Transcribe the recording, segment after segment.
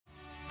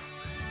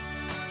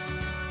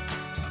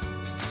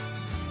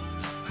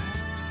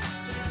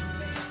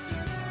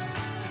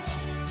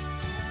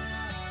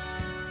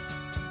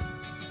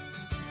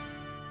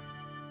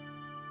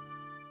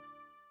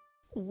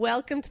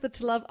Welcome to the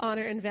To Love,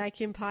 Honor, and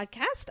Vacuum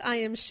podcast. I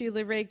am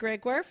Sheila Ray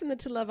Gregoire from the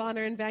To Love,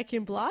 Honor, and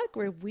Vacuum blog,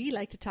 where we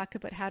like to talk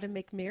about how to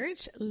make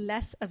marriage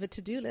less of a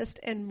to-do list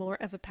and more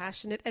of a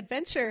passionate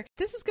adventure.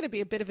 This is going to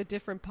be a bit of a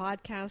different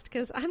podcast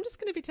because I'm just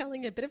going to be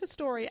telling you a bit of a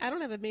story. I don't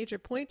have a major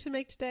point to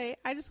make today.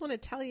 I just want to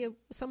tell you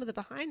some of the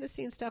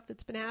behind-the-scenes stuff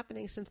that's been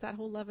happening since that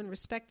whole Love and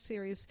Respect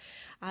series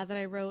that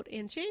I wrote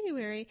in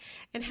January,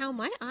 and how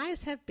my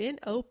eyes have been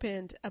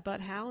opened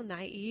about how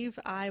naive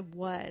I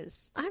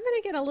was. I'm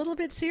going to get a little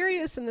bit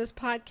serious in this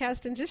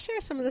podcast and just share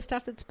some of the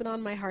stuff that's been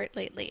on my heart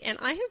lately. And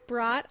I have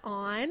brought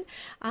on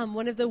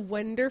one of the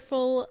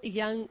wonderful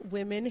young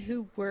women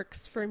who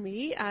works for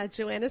me,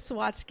 Joanna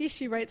Sawatsky.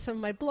 She writes some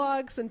of my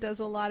blogs and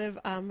does a lot of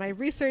my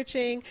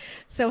researching.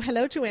 So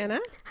hello, Joanna.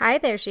 Hi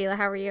there, Sheila.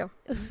 How are you?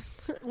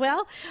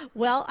 Well,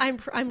 I'm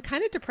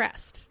kind of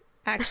depressed,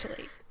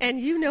 actually, and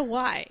you know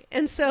why.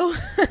 And so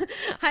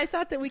I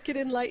thought that we could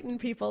enlighten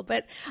people,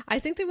 but I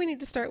think that we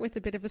need to start with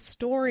a bit of a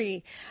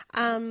story.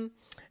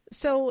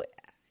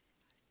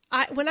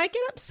 When I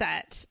get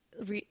upset,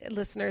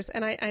 listeners,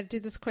 and I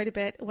do this quite a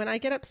bit, when I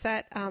get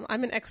upset,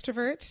 I'm an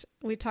extrovert.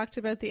 We talked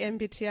about the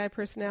MBTI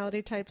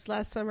personality types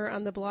last summer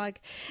on the blog,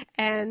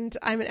 and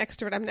I'm an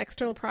extrovert. I'm an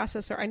external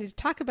processor. I need to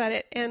talk about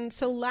it. And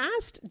so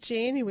last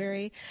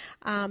January,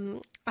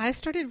 I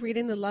started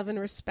reading the Love and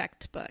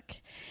Respect book,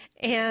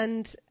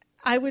 and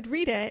I would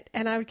read it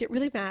and I would get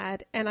really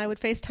mad and I would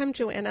FaceTime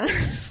Joanna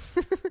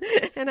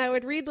and I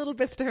would read little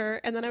bits to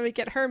her and then I would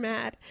get her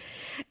mad.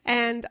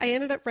 And I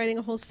ended up writing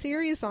a whole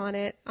series on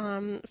it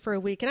for a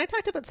week. And I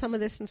talked about some of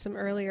this in some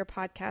earlier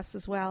podcasts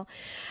as well.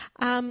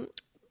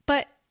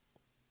 But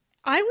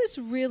I was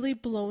really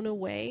blown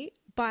away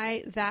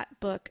by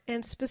that book.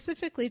 And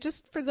specifically,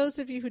 just for those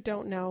of you who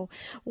don't know,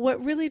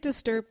 what really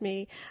disturbed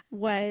me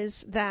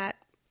was that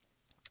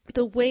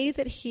the way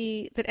that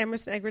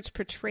Emerson Eggerichs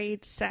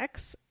portrayed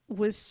sex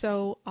was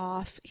so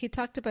off. He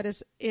talked about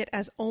it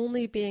as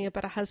only being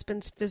about a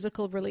husband's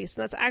physical release.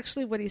 And that's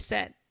actually what he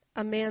said,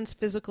 a man's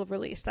physical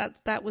release.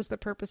 That was the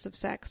purpose of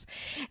sex.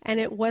 And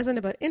it wasn't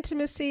about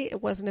intimacy.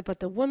 It wasn't about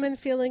the woman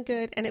feeling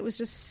good. And it was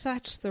just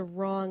such the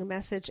wrong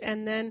message.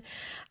 And then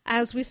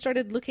as we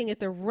started looking at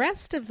the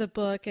rest of the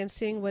book and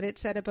seeing what it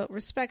said about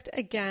respect,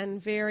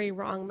 again, very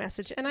wrong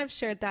message. And I've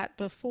shared that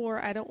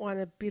before. I don't want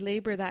to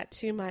belabor that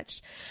too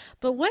much.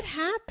 But what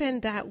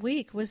happened that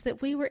week was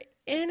that we were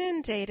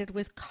inundated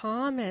with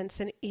comments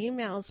and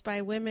emails by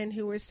women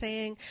who were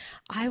saying,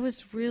 I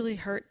was really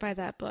hurt by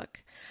that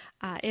book.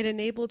 It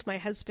enabled my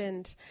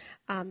husband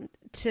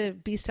to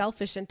be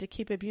selfish and to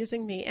keep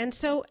abusing me. And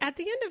so at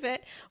the end of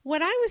it,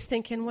 what I was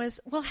thinking was,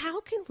 well,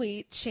 how can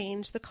we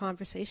change the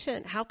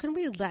conversation? How can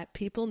we let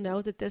people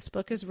know that this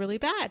book is really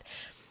bad?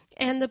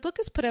 And the book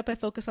is put out by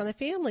Focus on the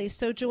Family.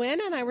 So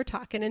Joanna and I were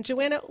talking, and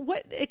Joanna,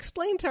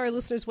 explain to our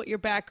listeners what your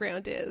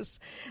background is,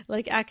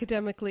 like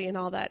academically and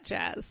all that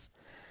jazz.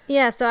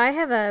 Yeah, so I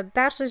have a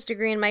bachelor's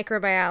degree in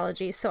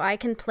microbiology, so I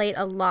can plate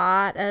a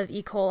lot of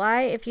E.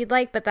 coli if you'd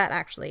like, but that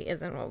actually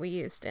isn't what we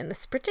used in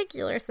this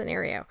particular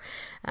scenario.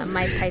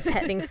 My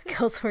pipetting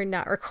skills were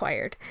not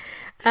required.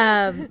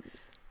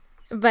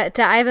 But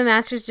I have a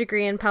master's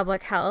degree in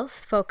public health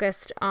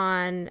focused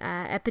on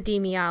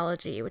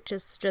epidemiology, which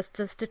is just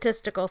the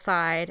statistical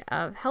side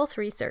of health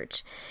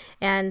research.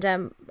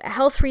 And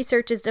health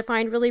research is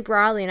defined really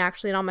broadly. And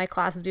actually in all my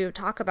classes, we would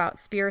talk about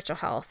spiritual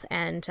health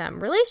and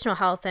relational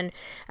health. And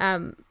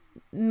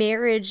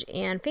marriage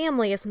and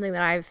family is something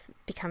that I've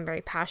become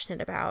very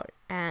passionate about.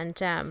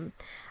 And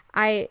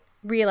I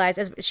realized,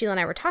 as Sheila and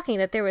I were talking,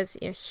 that there was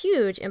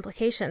huge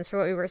implications for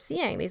what we were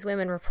seeing. These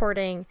women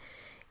reporting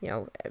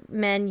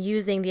men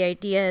using the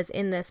ideas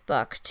in this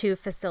book to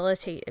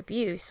facilitate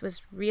abuse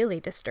was really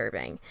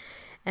disturbing.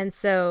 And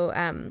so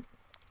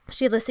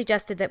Sheila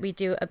suggested that we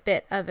do a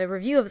bit of a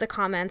review of the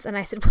comments, and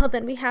I said, well,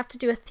 then we have to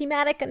do a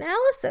thematic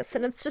analysis,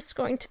 and it's just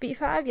going to be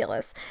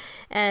fabulous.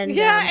 And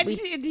yeah,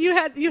 you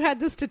had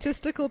the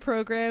statistical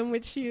program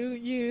which you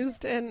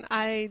used, and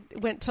I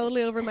went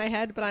totally over my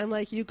head, but I'm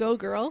like, you go,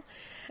 girl.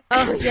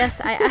 Oh, yes,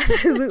 I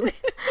absolutely.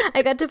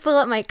 I got to pull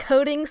up my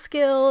coding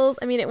skills.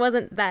 I mean, it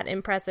wasn't that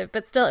impressive,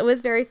 but still, it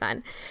was very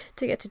fun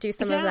to get to do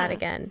some of that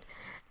again.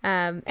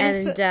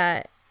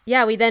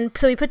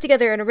 We put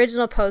together an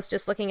original post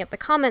just looking at the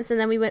comments, and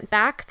then we went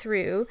back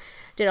through,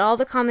 did all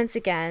the comments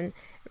again,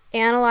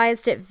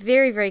 analyzed it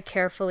very, very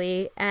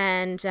carefully,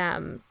 and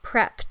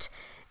prepped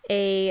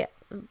a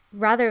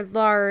rather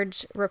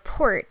large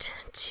report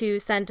to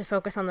send to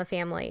Focus on the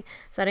Family.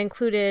 So that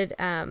included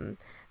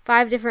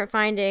 5 different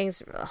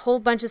findings, a whole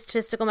bunch of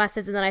statistical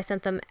methods, and then I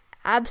sent them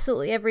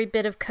absolutely every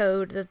bit of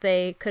code that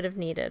they could have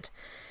needed.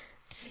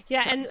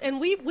 Yeah, so. and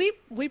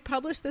we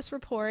published this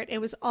report. It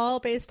was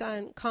all based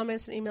on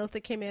comments and emails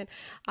that came in.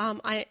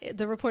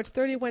 The report's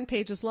 31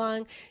 pages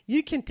long.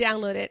 You can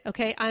download it,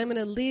 okay? I'm going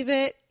to leave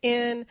it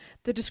in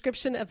the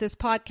description of this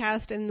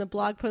podcast and the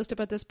blog post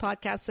about this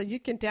podcast, so you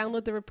can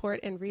download the report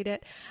and read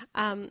it.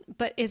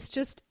 But it's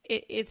just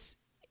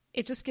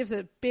it just gives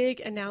a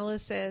big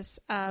analysis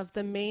of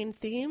the main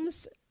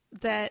themes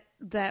that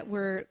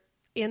were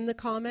in the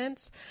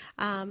comments.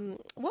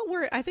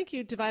 I think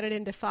you divided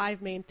into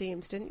 5 main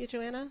themes, didn't you,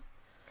 Joanna?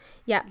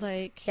 Yeah.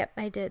 Yep,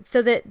 I did.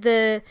 So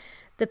the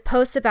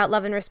posts about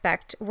love and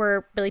respect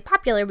were really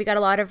popular. We got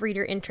a lot of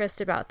reader interest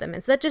about them.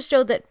 And so that just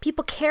showed that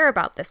people care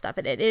about this stuff.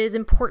 It is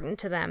important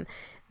to them.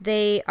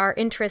 They are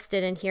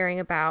interested in hearing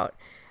about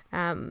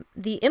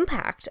the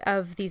impact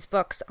of these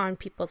books on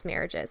people's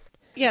marriages.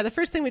 Yeah, the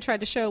first thing we tried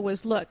to show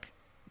was, look,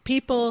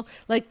 people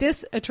like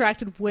this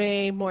attracted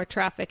way more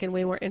traffic and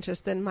way more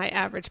interest than my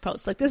average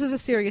post. Like, this is a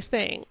serious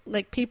thing.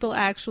 Like, people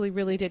actually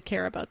really did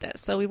care about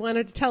this. So we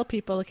wanted to tell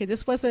people, okay,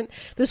 this was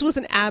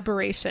an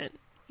aberration.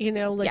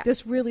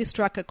 This really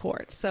struck a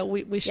chord. So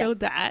we showed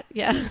that.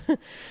 Yeah.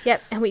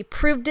 Yep. And we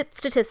proved it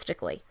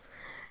statistically.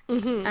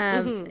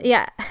 Mm-hmm.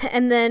 Yeah.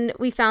 And then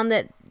we found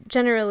that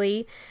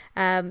generally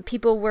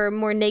people were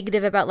more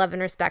negative about love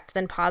and respect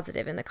than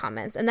positive in the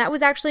comments. And that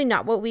was actually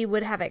not what we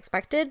would have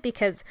expected,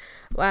 because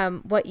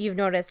what you've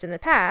noticed in the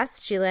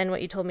past, Sheila, and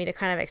what you told me to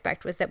kind of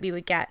expect was that we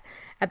would get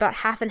about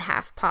half and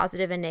half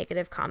positive and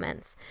negative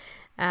comments.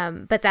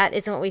 But that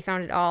isn't what we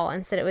found at all.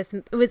 Instead,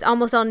 it was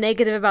almost all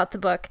negative about the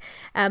book.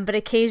 But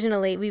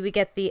occasionally we would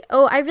get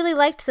I really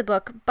liked the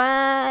book,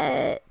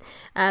 but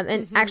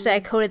and actually I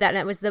coded that, and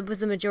it was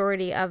the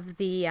majority of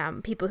the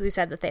people who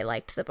said that they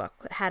liked the book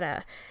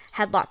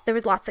there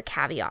was lots of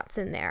caveats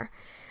in there.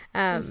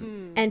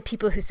 And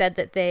people who said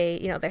that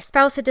their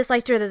spouse had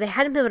disliked it, or that they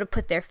hadn't been able to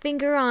put their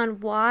finger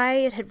on why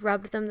it had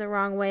rubbed them the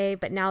wrong way,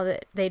 but now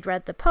that they'd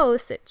read the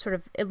post, it sort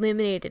of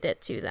illuminated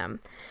it to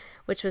them,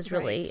 which was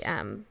really,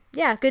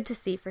 good to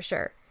see for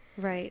sure.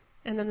 Right.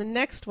 And then the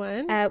next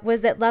one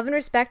was that love and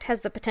respect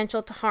has the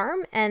potential to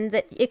harm, and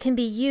that it can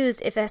be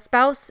used if a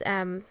spouse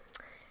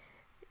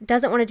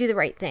doesn't want to do the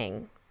right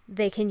thing.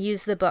 They can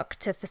use the book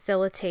to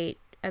facilitate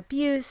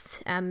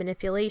abuse,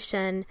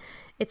 manipulation.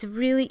 It's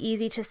really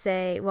easy to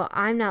say, well,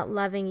 I'm not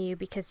loving you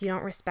because you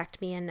don't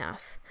respect me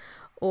enough,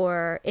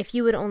 or if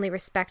you would only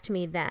respect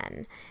me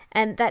then.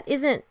 And that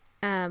isn't,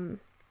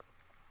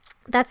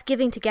 that's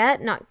giving to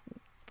get, not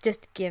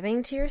just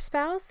giving to your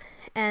spouse.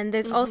 And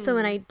there's also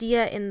an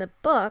idea in the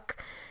book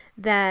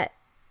that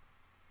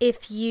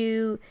if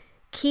you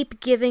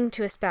keep giving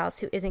to a spouse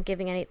who isn't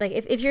giving any, like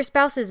if your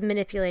spouse is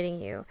manipulating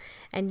you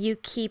and you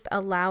keep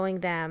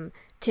allowing them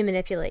to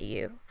manipulate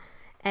you,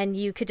 and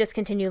you could just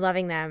continue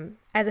loving them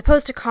as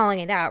opposed to calling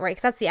it out, right?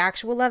 Because that's the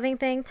actual loving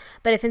thing.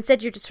 But if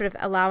instead you're just sort of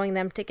allowing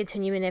them to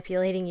continue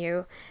manipulating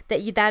you,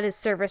 that is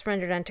service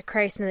rendered unto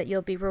Christ, and that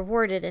you'll be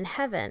rewarded in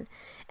heaven.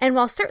 And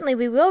while certainly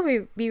we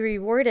will be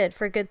rewarded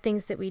for good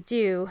things that we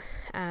do,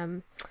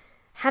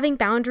 having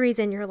boundaries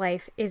in your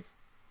life is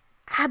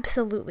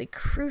absolutely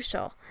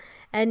crucial.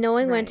 And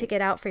knowing when to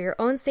get out for your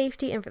own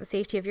safety and for the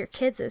safety of your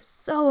kids is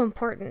so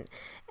important.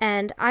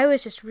 And I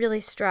was just really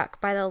struck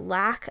by the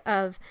lack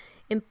of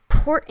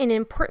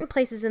important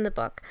places in the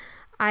book.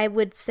 I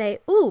would say,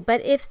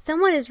 but if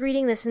someone is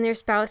reading this and their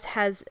spouse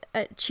has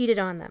cheated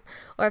on them,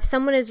 or if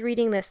someone is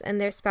reading this and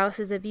their spouse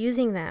is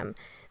abusing them,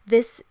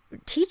 this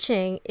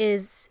teaching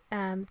is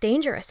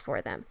dangerous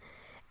for them.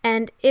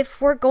 And if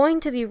we're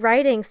going to be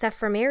writing stuff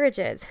for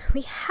marriages,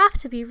 we have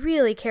to be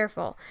really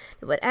careful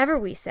that whatever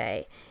we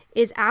say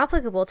is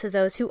applicable to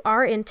those who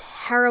are in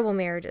terrible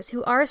marriages,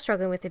 who are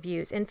struggling with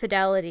abuse,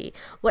 infidelity,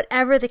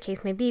 whatever the case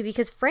may be.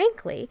 Because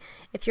frankly,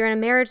 if you're in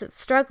a marriage that's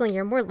struggling,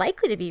 you're more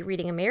likely to be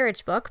reading a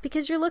marriage book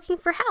because you're looking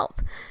for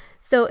help.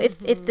 So if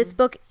this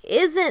book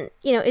isn't,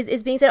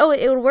 is being said,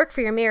 it would work for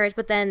your marriage,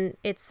 but then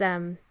it's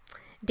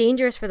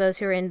dangerous for those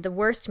who are in the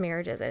worst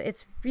marriages,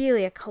 it's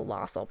really a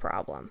colossal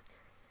problem.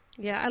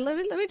 Yeah, let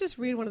me just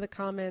read one of the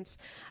comments.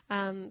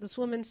 This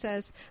woman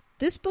says,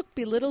 "This book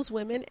belittles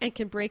women and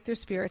can break their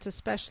spirits,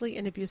 especially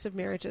in abusive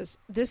marriages.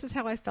 This is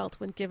how I felt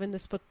when given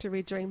this book to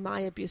read during my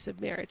abusive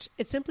marriage.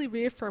 It simply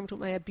reaffirmed what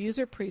my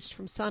abuser preached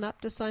from sun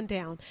up to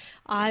sundown.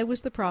 I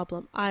was the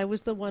problem. I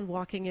was the one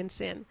walking in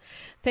sin.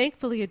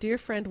 Thankfully, a dear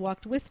friend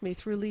walked with me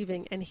through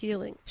leaving and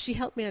healing. She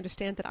helped me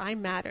understand that I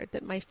mattered,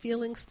 that my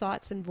feelings,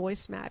 thoughts, and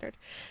voice mattered.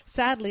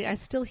 Sadly, I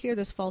still hear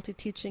this faulty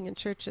teaching in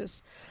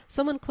churches.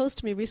 Someone close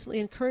to me recently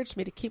encouraged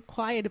me to keep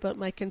quiet about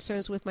my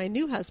concerns with my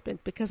new husband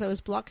because I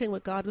was blocking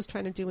what God was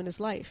trying to do in his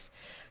life.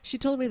 She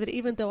told me that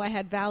even though I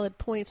had valid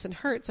points and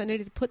hurts, I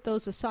needed to put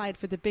those aside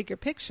for the bigger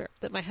picture,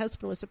 that my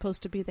husband was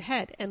supposed to be the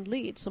head and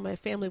lead so my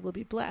family will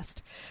be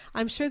blessed.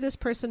 I'm sure this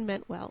person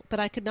meant well, but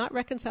I could not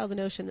reconcile the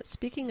notion that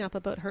speaking up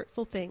about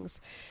hurtful things,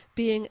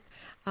 being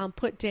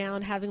put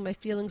down, having my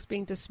feelings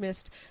being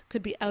dismissed,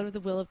 could be out of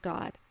the will of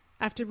God.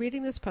 After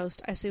reading this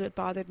post, I see what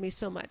bothered me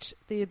so much.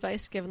 The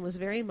advice given was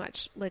very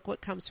much like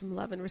what comes from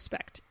love and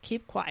respect.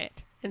 Keep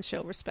quiet and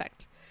show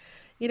respect."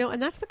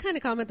 And that's the kind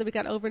of comment that we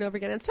got over and over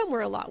again. And some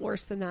were a lot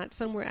worse than that.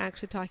 Some were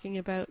actually talking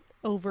about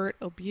overt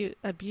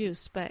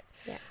abuse. But,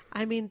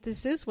 I mean,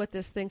 this is what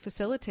this thing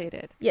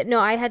facilitated. Yeah, no,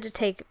 I had to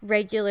take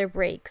regular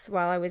breaks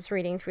while I was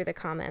reading through the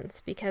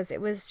comments because it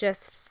was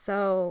just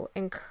so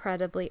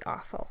incredibly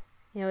awful.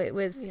 It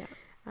was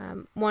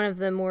one of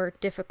the more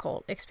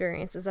difficult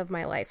experiences of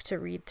my life to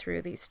read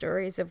through these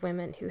stories of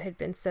women who had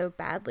been so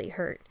badly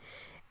hurt.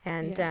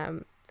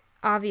 And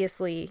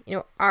obviously,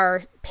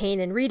 our pain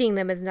in reading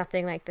them is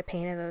nothing like the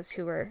pain of those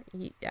who are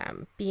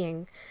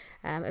being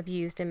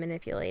abused and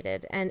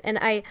manipulated. And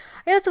I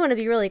also want to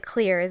be really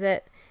clear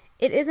that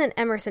it isn't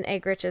Emerson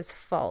Eggerich's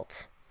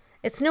fault.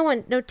 It's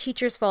no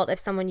teacher's fault if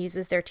someone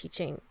uses their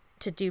teaching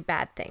to do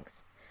bad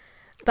things.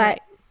 But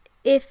Right.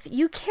 if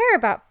you care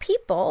about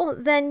people,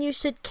 then you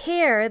should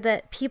care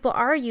that people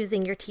are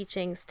using your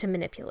teachings to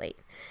manipulate.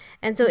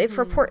 And so if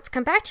reports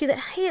come back to you that,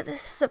 hey,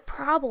 this is a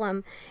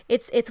problem,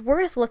 it's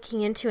worth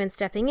looking into and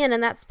stepping in.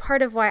 And that's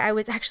part of why I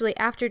was actually,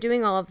 after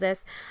doing all of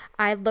this,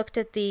 I looked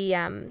at the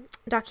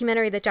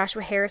documentary that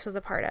Joshua Harris was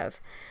a part of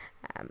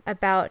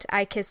about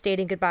I Kissed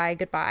Dating Goodbye,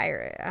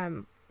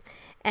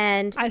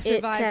 and I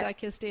survived. I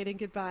kissed dating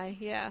goodbye.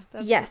 Yeah.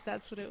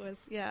 That's what it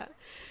was. Yeah.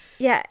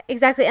 Yeah,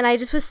 exactly. And I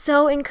just was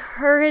so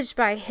encouraged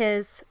by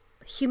his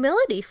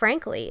humility,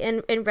 frankly,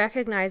 in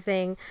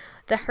recognizing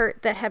the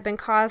hurt that had been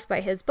caused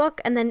by his book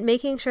and then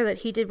making sure that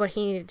he did what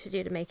he needed to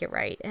do to make it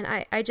right. And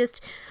I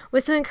just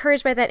was so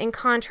encouraged by that, in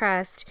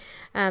contrast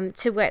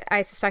to what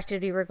I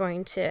suspected we were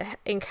going to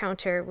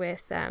encounter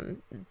with the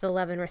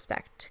love and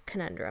respect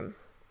conundrum.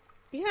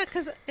 Yeah,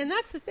 and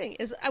that's the thing,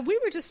 is we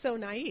were just so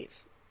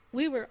naive.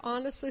 We were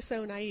honestly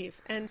so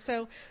naive. And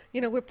so,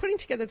 we're putting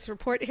together this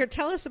report. Here,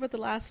 tell us about the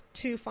last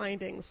two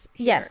findings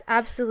here. Yes,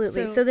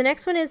 absolutely. So the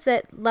next one is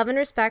that love and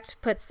respect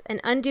puts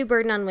an undue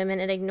burden on women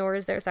and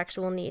ignores their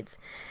sexual needs.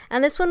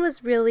 And this one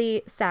was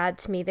really sad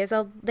to me.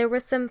 There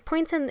were some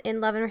points in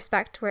love and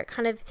respect where it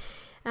kind of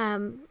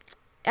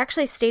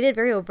actually stated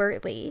very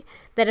overtly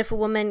that if a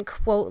woman,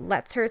 quote,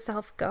 lets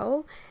herself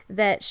go,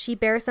 that she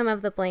bears some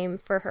of the blame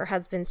for her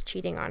husband's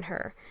cheating on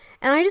her.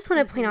 And I just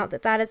want to point out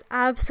that that is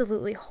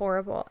absolutely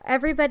horrible.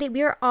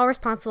 We are all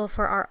responsible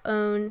for our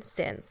own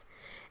sins.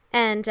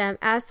 And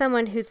as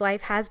someone whose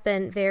life has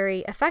been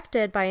very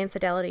affected by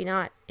infidelity,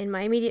 not in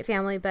my immediate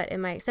family, but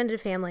in my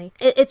extended family,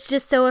 it's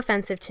just so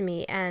offensive to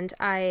me. And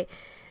I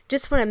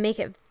just want to make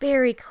it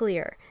very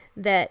clear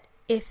that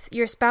if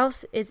your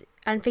spouse is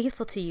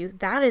unfaithful to you,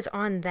 that is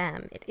on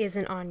them. It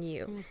isn't on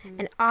you.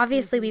 And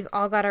obviously we've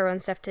all got our own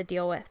stuff to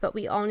deal with, but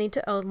we all need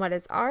to own what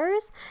is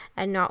ours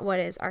and not what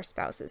is our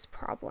spouse's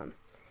problem.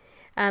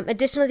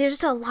 Additionally, there's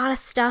just a lot of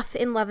stuff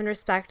in love and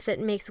respect that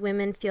makes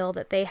women feel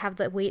that they have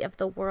the weight of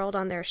the world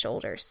on their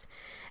shoulders.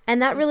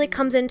 And that really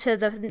comes into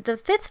the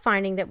fifth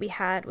finding that we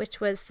had, which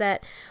was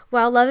that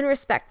while love and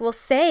respect will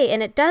say,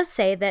 and it does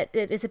say, that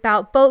it is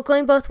about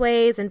going both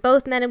ways and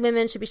both men and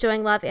women should be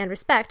showing love and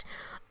respect,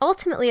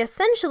 ultimately,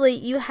 essentially,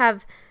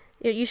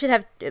 you should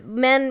have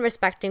men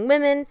respecting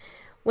women,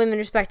 women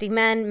respecting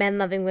men, men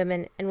loving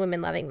women, and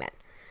women loving men.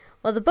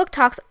 Well, the book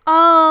talks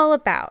all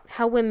about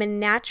how women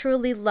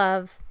naturally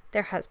love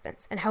their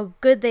husbands and how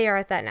good they are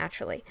at that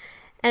naturally.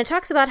 And it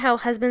talks about how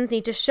husbands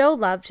need to show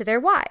love to their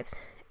wives.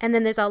 And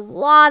then there's a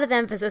lot of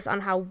emphasis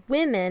on how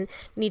women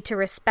need to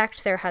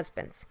respect their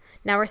husbands.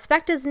 Now,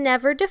 respect is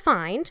never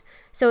defined,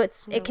 so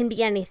it can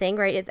be anything,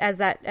 right? As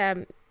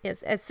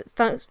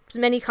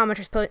many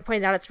commenters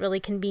pointed out, it's really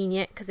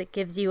convenient because it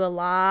gives you a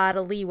lot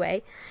of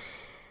leeway.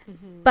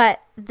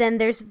 But then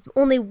there's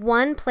only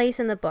one place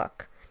in the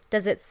book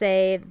does it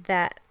say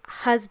that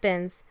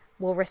husbands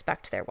will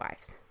respect their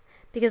wives.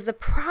 Because the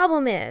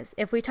problem is,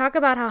 if we talk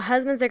about how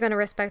husbands are going to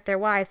respect their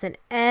wives, then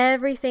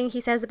everything he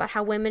says about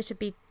how women should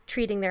be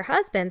treating their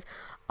husbands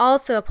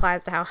also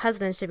applies to how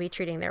husbands should be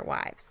treating their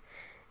wives.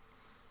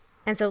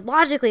 And so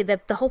logically, the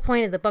whole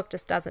point of the book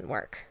just doesn't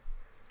work.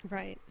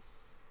 Right.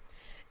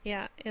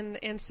 Yeah,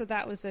 and so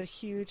that was a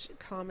huge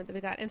comment that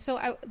we got. And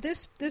so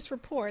this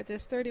report,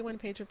 this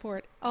 31-page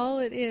report, all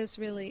it is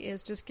really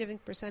is just giving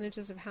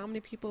percentages of how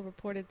many people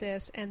reported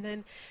this, and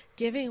then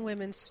giving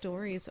women's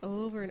stories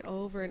over and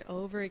over and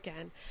over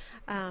again.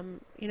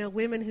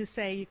 Women who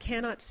say, you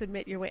cannot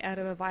submit your way out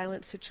of a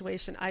violent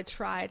situation. I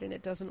tried and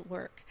it doesn't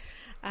work.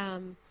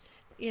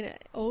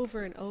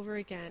 Over and over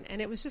again.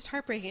 And it was just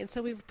heartbreaking. And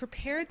so we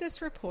prepared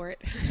this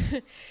report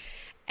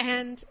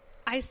and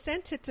I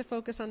sent it to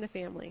Focus on the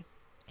Family.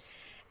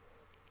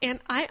 And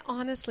I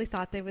honestly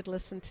thought they would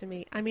listen to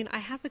me. I mean, I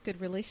have a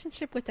good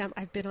relationship with them.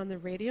 I've been on the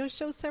radio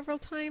show several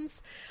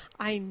times.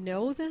 I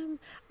know them.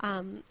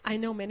 I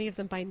know many of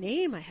them by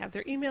name. I have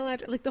their email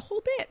address, like the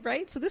whole bit,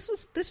 right? So this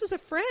was a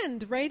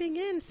friend writing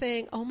in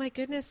saying, oh my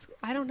goodness,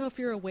 I don't know if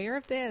you're aware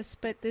of this,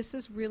 but this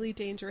is really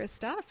dangerous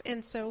stuff.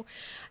 And so,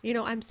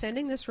 I'm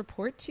sending this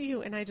report to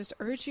you, and I just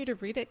urge you to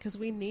read it because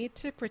we need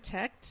to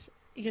protect,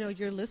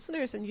 your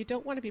listeners, and you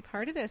don't want to be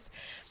part of this.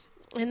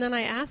 And then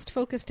I asked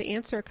Focus to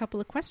answer a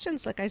couple of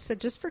questions. Like I said,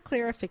 just for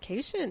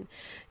clarification,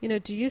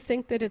 do you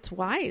think that it's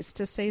wise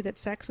to say that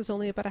sex is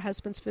only about a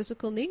husband's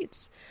physical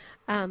needs?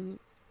 Do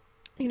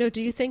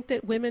you think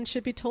that women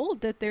should be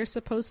told that they're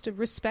supposed to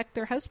respect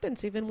their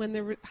husbands even when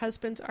their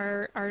husbands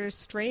are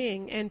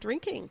straying and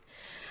drinking?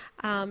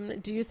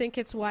 Do you think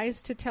it's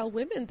wise to tell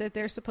women that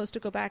they're supposed to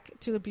go back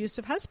to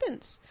abusive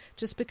husbands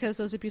just because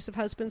those abusive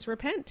husbands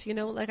repent?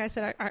 Like I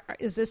said,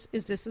 is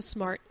this a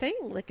smart thing?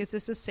 Like, is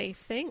this a safe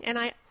thing? And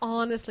I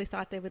honestly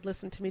thought they would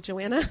listen to me,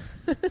 Joanna.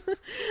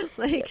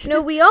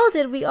 No, we all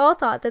did. We all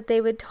thought that they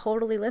would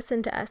totally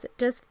listen to us. It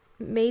just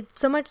made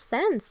so much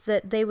sense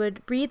that they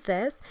would read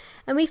this.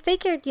 And we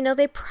figured,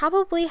 they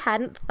probably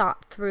hadn't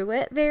thought through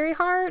it very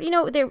hard.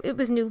 It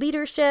was new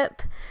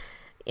leadership.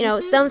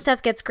 Some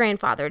stuff gets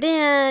grandfathered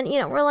in.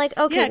 We're like,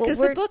 okay, because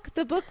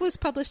the book was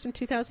published in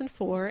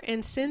 2004,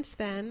 and since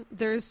then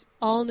there's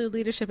all new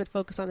leadership at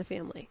Focus on the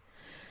Family.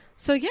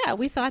 So yeah,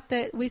 we thought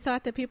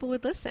that people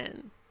would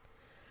listen.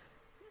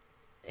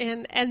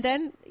 And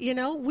then,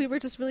 we were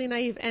just really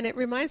naive. And it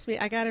reminds me,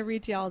 I got to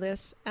read you all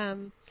this.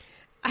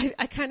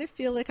 I kind of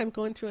feel like I'm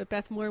going through what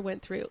Beth Moore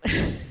went through.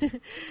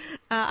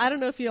 I don't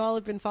know if you all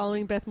have been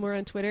following Beth Moore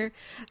on Twitter,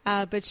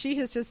 but she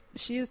has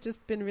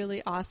just been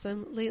really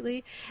awesome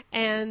lately.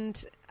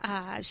 And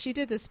she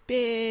did this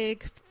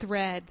big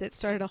thread that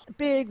started a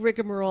big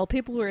rigmarole.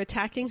 People were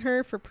attacking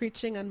her for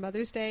preaching on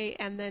Mother's Day.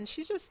 And then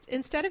she just,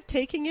 instead of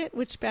taking it,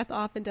 which Beth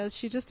often does,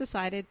 she just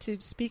decided to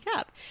speak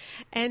up.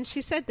 And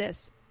she said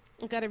this.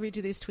 I've got to read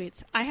you these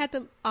tweets. I had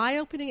the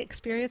eye-opening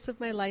experience of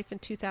my life in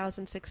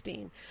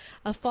 2016.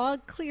 A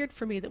fog cleared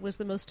for me that was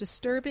the most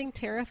disturbing,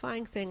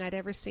 terrifying thing I'd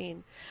ever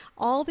seen.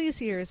 All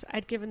these years,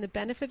 I'd given the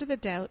benefit of the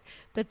doubt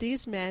that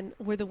these men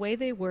were the way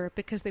they were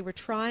because they were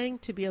trying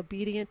to be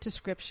obedient to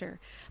Scripture.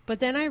 But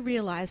then I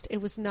realized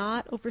it was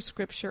not over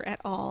Scripture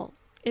at all.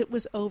 It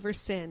was over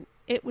sin.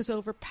 It was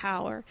over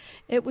power.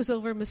 It was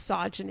over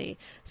misogyny,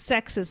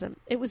 sexism.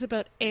 It was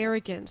about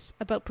arrogance,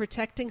 about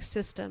protecting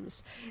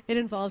systems. It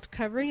involved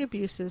covering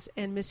abuses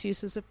and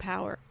misuses of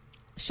power.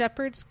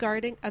 Shepherds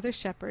guarding other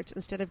shepherds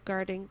instead of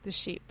guarding the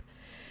sheep.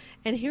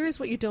 And here is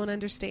what you don't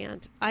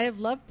understand. I have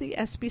loved the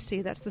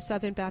SBC, that's the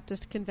Southern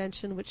Baptist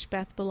Convention, which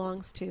Beth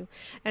belongs to,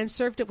 and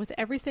served it with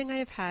everything I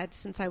have had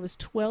since I was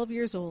 12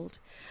 years old.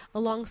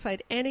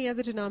 Alongside any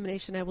other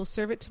denomination, I will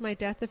serve it to my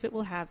death if it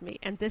will have me,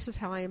 and this is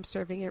how I am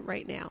serving it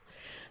right now.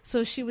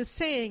 So she was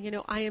saying,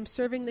 I am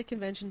serving the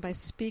convention by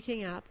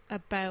speaking up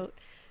about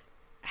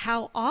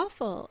how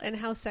awful and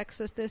how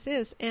sexist this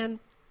is.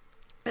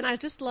 And I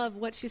just love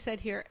what she said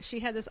here.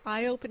 She had this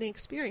eye-opening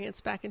experience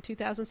back in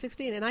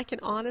 2016, and I can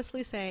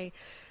honestly say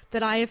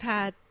that I have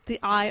had the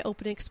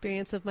eye-opening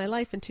experience of my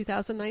life in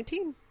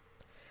 2019.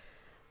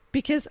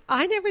 Because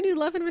I never knew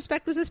love and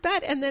respect was this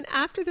bad. And then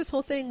after this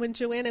whole thing, when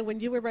Joanna, when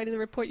you were writing the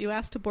report, you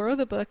asked to borrow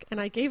the book, and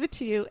I gave it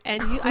to you,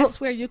 and I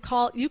swear you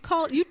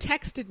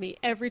texted me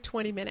every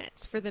 20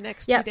 minutes for the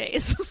next 2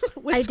 days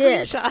with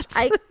screenshots.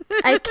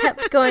 I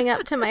kept going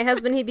up to my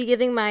husband. He'd be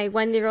giving my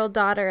 1-year-old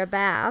daughter a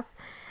bath.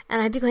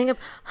 And I'd be going up,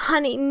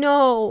 honey,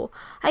 no,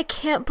 I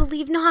can't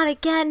believe not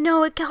again.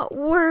 No, it got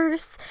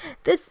worse.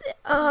 It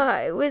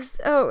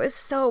was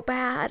so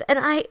bad. And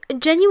I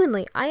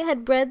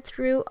had read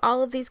through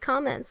all of these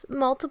comments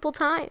multiple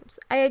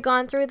times. I had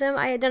gone through them.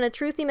 I had done a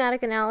true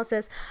thematic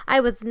analysis. I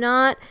was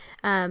not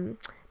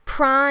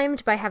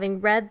primed by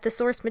having read the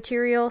source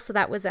material. So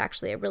that was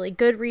actually a really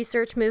good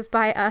research move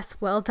by us.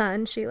 Well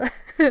done, Sheila.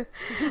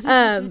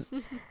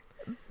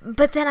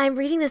 But then I'm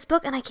reading this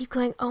book and I keep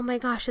going, oh my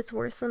gosh, it's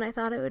worse than I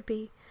thought it would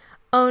be.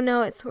 Oh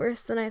no, it's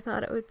worse than I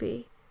thought it would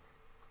be.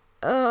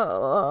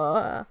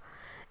 Oh.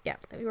 Yeah,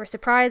 we were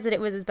surprised that it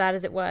was as bad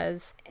as it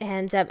was.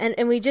 And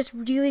we just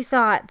really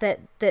thought that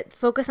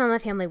Focus on the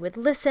Family would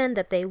listen,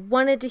 that they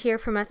wanted to hear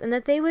from us, and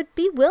that they would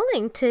be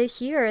willing to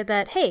hear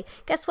that, hey,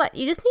 guess what?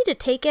 You just need to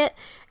take it,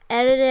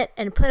 edit it,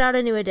 and put out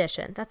a new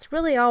edition. That's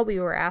really all we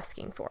were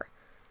asking for.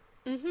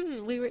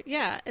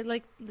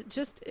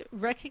 Just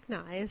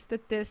recognize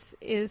that this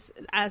is,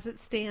 as it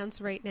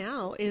stands right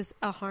now, is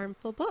a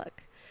harmful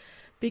book,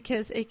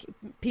 because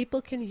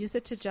people can use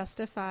it to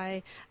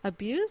justify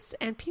abuse,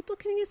 and people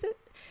can use it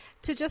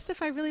to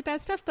justify really bad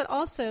stuff. But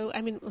also,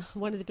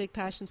 one of the big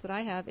passions that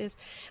I have is,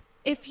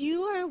 if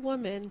you are a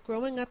woman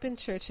growing up in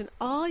church and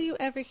all you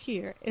ever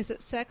hear is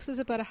that sex is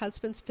about a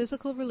husband's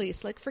physical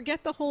release, like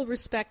forget the whole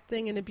respect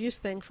thing and abuse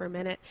thing for a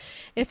minute.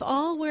 If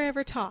all we're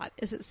ever taught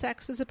is that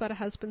sex is about a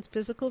husband's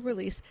physical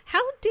release,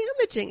 how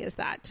damaging is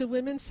that to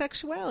women's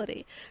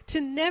sexuality?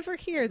 To never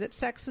hear that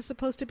sex is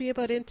supposed to be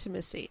about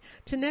intimacy,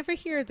 to never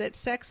hear that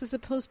sex is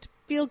supposed to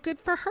feel good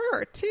for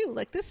her too.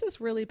 Like, this is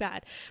really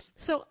bad.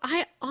 So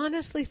I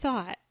honestly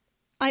thought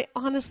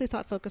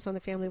Focus on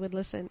the Family would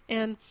listen.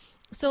 And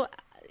so,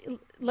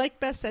 like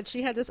Beth said,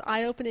 she had this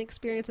eye-opening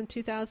experience in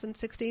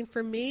 2016.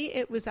 For me,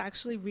 it was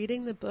actually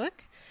reading the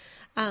book,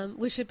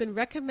 which had been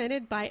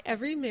recommended by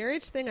every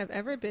marriage thing I've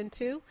ever been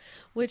to,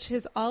 which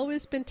has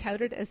always been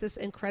touted as this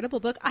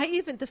incredible book.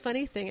 The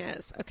funny thing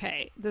is,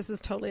 okay, this is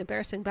totally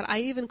embarrassing, but I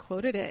even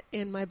quoted it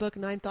in my book,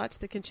 9 Thoughts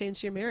That Can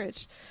Change Your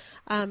Marriage.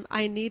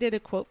 I needed a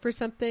quote for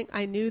something.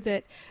 I knew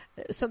that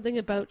something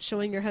about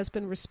showing your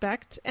husband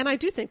respect, and I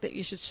do think that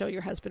you should show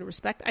your husband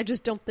respect. I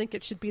just don't think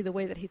it should be the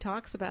way that he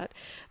talks about.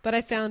 But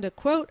I found a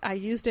quote. I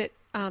used it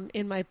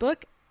in my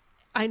book.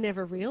 I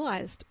never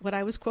realized what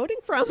I was quoting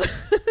from.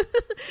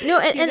 No,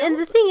 and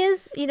the thing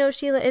is,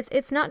 Sheila,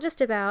 it's not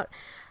just about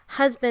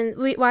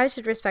wives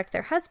should respect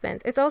their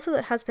husbands. It's also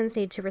that husbands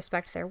need to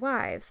respect their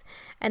wives.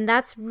 And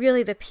that's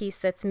really the piece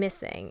that's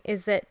missing,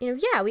 is that,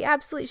 we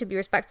absolutely should be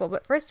respectful.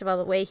 But first of all,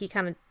 the way he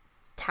kind of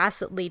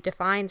tacitly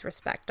defines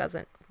respect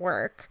doesn't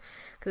work,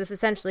 because it's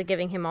essentially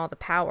giving him all the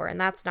power,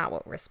 and that's not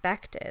what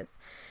respect is.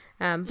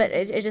 But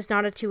it's just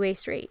not a two-way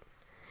street.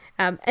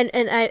 And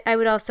I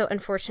would also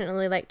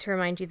unfortunately like to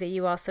remind you that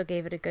you also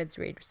gave it a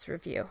Goodreads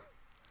review.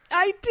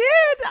 I did.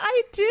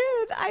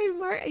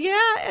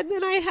 Yeah, and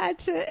then I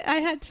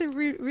had to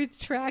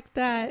retract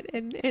that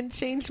and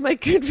change my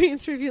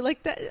Goodreads review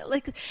like that.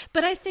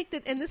 But I think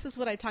that, and this is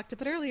what I talked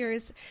about earlier,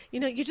 is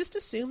you just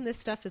assume this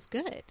stuff is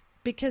good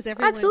because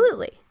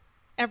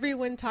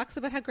everyone talks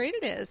about how great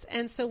it is,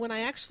 and so when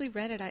I actually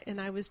read it,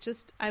 I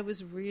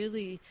was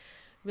really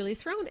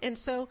thrown. And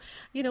so,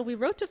 we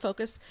wrote to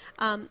Focus.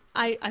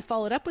 I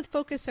followed up with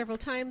Focus several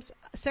times.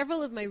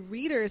 Several of my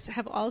readers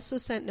have also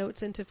sent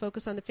notes into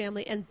Focus on the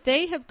Family, and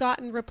they have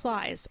gotten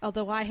replies,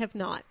 although I have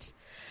not.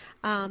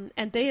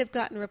 And they have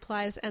gotten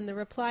replies, and the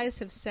replies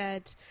have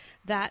said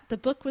that the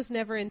book was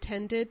never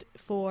intended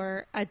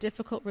for a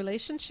difficult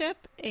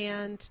relationship,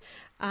 and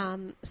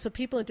so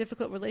people in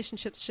difficult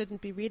relationships shouldn't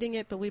be reading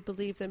it, but we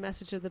believe the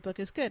message of the book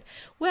is good.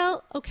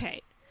 Well,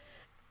 okay.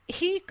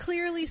 He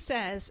clearly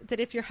says that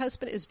if your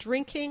husband is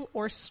drinking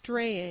or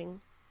straying,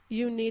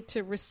 you need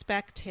to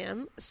respect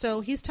him.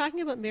 So he's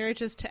talking about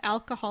marriages to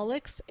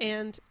alcoholics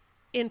and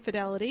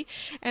infidelity.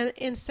 And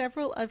in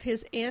several of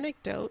his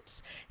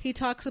anecdotes, he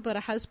talks about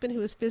a husband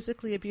who is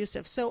physically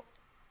abusive. So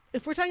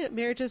if we're talking about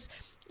marriages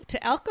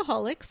to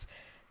alcoholics,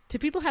 to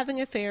people having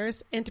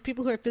affairs, and to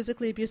people who are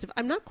physically abusive,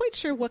 I'm not quite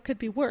sure what could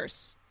be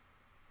worse.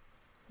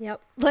 Yep.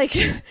 Like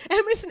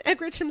Emerson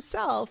Eggerichs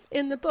himself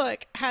in the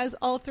book has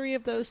all three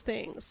of those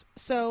things.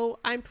 So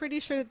I'm pretty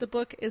sure that the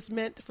book is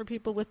meant for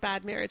people with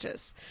bad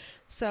marriages.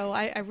 So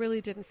I really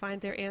didn't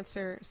find their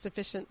answer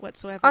sufficient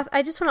whatsoever.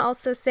 I just want to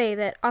also say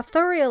that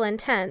authorial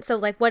intent, so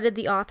like what did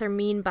the author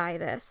mean by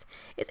this?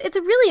 It's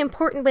a really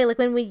important way, like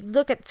when we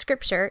look at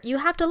scripture, you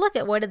have to look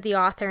at what did the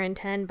author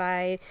intend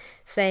by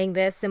saying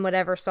this in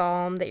whatever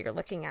psalm that you're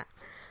looking at.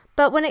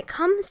 But when it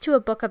comes to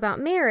a book about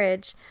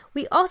marriage,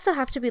 we also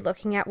have to be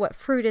looking at what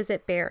fruit is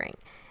it bearing.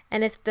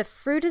 And if the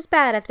fruit is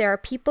bad, if there are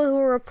people who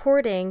are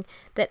reporting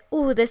that,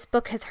 oh, this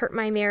book has hurt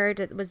my marriage,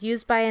 it was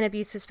used by an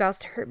abusive spouse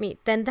to hurt me,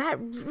 then that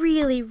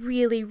really,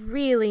 really,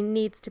 really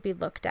needs to be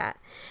looked at.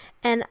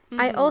 And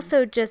I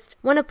also just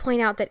want to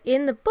point out that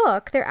in the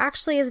book, there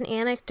actually is an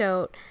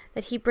anecdote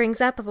that he brings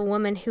up of a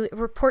woman who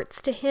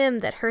reports to him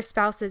that her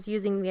spouse is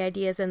using the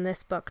ideas in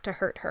this book to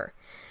hurt her.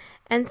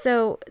 And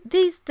so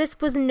this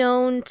was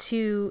known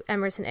to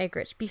Emerson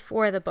Eggerichs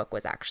before the book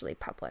was actually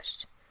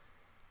published.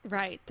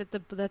 Right, that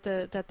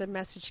the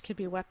message could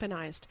be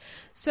weaponized.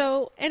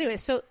 So anyway,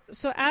 so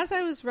as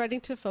I was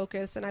writing to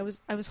Focus, and I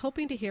was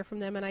hoping to hear from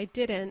them, and I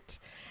didn't,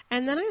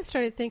 and then I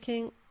started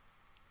thinking,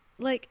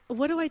 like,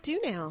 what do I do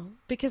now?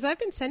 Because I've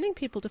been sending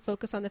people to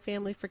Focus on the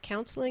Family for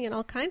counseling and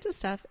all kinds of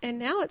stuff, and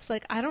now it's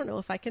like I don't know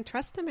if I can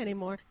trust them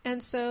anymore.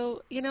 And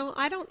so,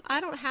 I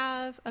don't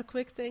have a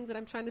quick thing that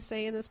I'm trying to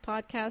say in this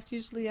podcast.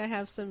 Usually I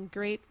have some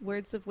great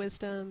words of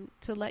wisdom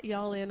to let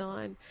y'all in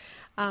on.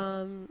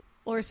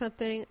 Or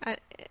something.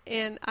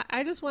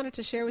 I just wanted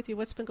to share with you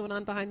what's been going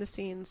on behind the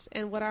scenes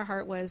and what our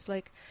heart was.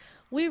 Like,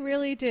 we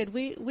really did.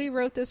 We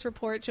wrote this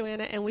report,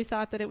 Joanna, and we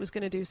thought that it was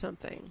going to do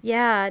something.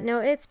 Yeah, no,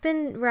 it's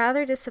been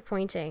rather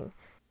disappointing.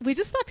 We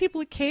just thought people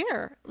would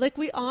care. Like,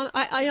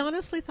 I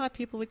honestly thought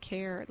people would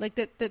care. Like,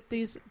 that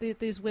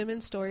these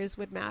women's stories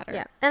would matter.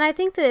 Yeah, and I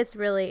think that it's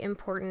really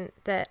important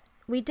that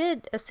we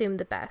did assume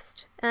the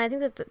best. And I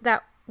think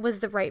that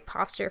was the right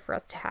posture for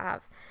us to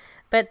have.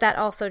 But that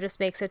also just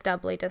makes it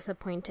doubly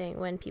disappointing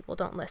when people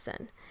don't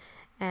listen.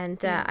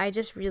 And I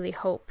just really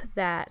hope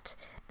that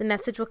the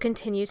message will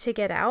continue to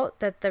get out,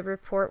 that the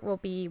report will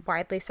be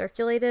widely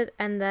circulated,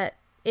 and that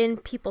in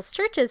people's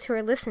churches who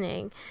are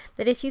listening,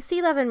 that if you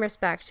see love and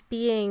respect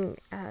being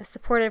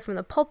supported from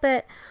the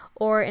pulpit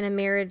or in a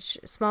marriage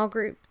small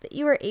group, that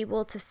you are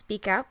able to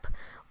speak up.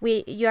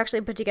 You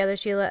actually put together,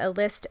 Sheila, a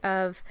list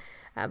of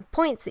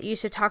points that you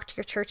should talk to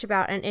your church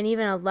about, and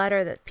even a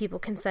letter that people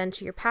can send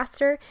to your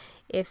pastor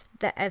if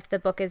the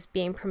book is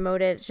being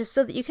promoted, just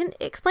so that you can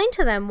explain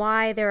to them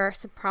why there are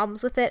some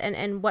problems with it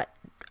and what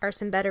are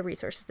some better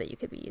resources that you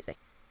could be using.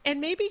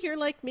 And maybe you're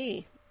like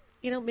me.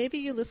 Maybe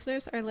you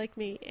listeners are like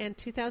me, and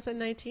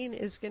 2019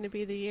 is going to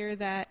be the year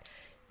that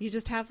you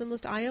just have the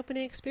most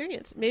eye-opening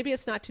experience. Maybe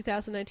it's not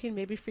 2019.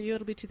 Maybe for you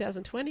it'll be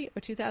 2020 or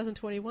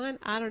 2021.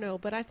 I don't know.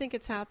 But I think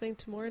it's happening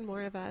to more and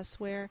more of us,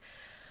 where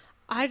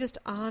I just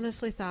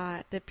honestly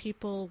thought that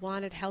people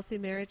wanted healthy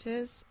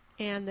marriages,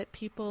 and that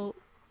people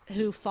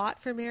who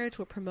fought for marriage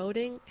were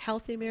promoting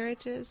healthy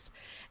marriages.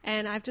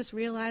 And I've just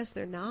realized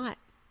they're not.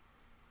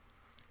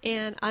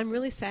 And I'm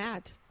really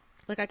sad.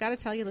 Like, I got to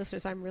tell you,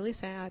 listeners, I'm really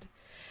sad.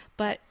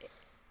 But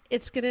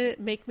it's going to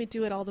make me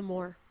do it all the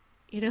more.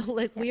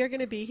 We are going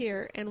to be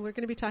here, and we're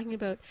going to be talking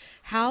about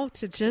how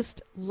to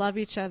just love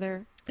each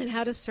other, and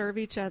how to serve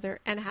each other,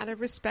 and how to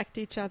respect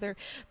each other,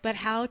 but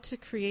how to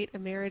create a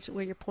marriage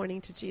where you're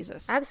pointing to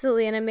Jesus.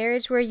 Absolutely, and a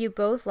marriage where you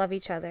both love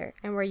each other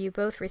and where you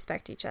both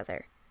respect each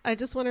other. I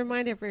just want to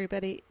remind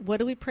everybody, what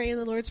do we pray in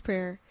the Lord's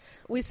Prayer?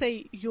 We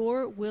say,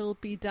 your will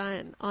be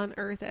done on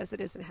earth as it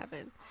is in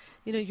heaven.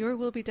 Your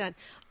will be done.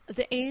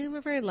 The aim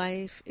of our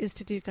life is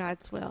to do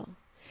God's will.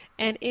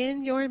 And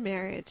in your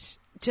marriage,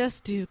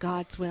 Just do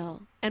God's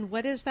will. And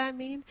what does that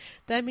mean?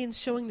 That means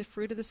showing the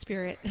fruit of the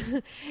Spirit.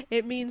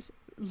 It means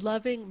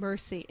loving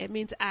mercy. It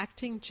means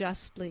acting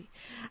justly.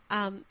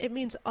 It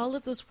means all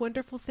of those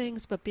wonderful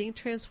things, but being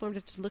transformed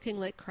into looking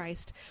like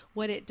Christ.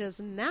 What it does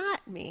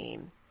not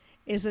mean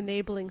is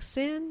enabling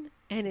sin,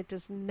 and it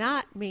does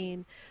not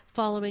mean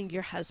following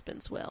your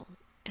husband's will.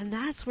 And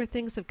that's where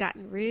things have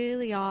gotten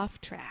really off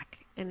track.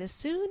 And as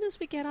soon as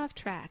we get off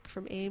track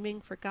from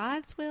aiming for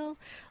God's will,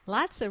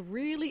 lots of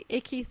really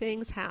icky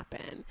things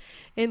happen,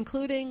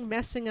 including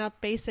messing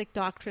up basic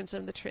doctrines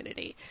of the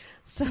Trinity.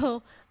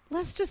 So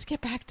let's just get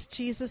back to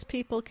Jesus,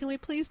 people. Can we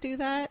please do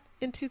that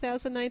in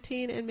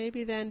 2019? And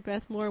maybe then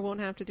Beth Moore won't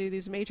have to do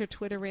these major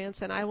Twitter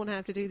rants, and I won't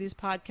have to do these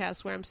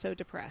podcasts where I'm so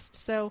depressed.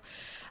 So,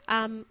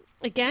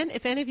 again,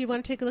 if any of you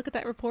want to take a look at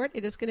that report,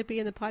 it is going to be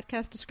in the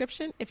podcast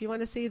description. If you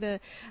want to see the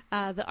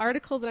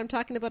article that I'm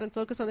talking about on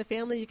Focus on the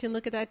Family, you can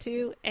look at that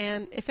too.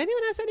 And if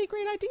anyone has any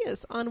great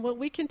ideas on what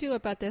we can do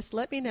about this,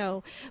 let me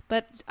know.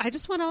 But I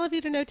just want all of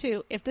you to know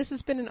too, if this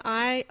has been an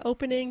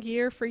eye-opening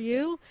year for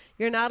you,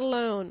 you're not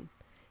alone.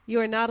 You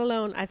are not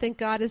alone. I think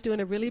God is doing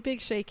a really big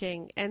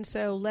shaking. And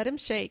so let him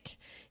shake,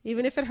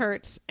 even if it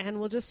hurts, and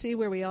we'll just see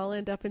where we all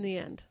end up in the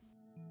end.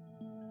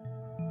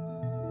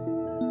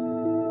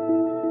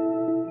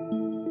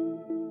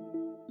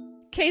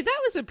 Okay,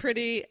 that was a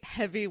pretty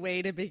heavy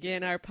way to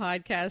begin our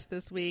podcast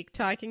this week,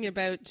 talking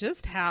about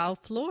just how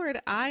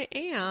floored I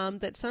am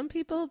that some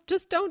people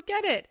just don't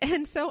get it.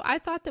 And so I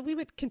thought that we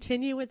would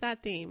continue with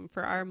that theme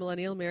for our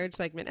millennial marriage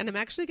segment. And I'm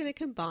actually going to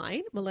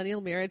combine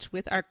millennial marriage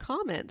with our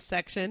comments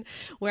section,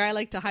 where I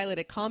like to highlight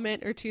a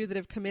comment or two that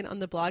have come in on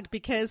the blog,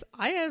 because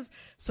I have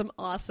some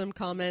awesome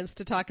comments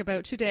to talk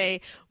about today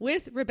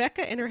with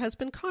Rebecca and her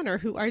husband Connor,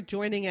 who are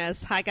joining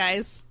us. Hi,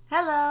 guys.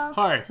 Hello.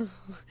 Hi.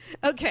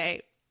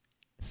 Okay.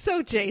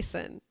 So,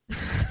 Jason,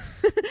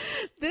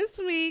 this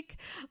week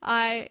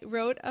I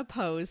wrote a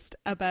post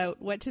about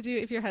what to do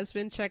if your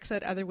husband checks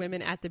out other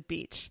women at the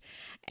beach.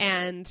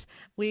 And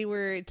we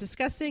were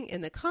discussing in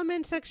the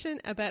comment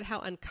section about how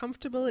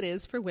uncomfortable it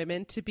is for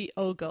women to be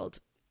ogled.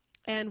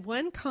 And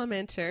one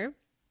commenter,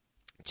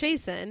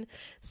 Jason,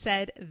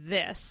 said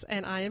this,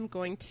 and I am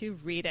going to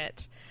read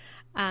it.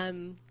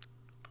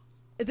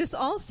 This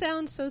all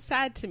sounds so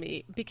sad to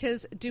me,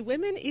 because do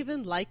women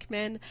even like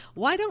men?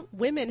 Why don't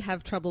women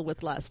have trouble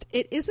with lust?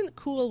 It isn't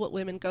cool what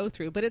women go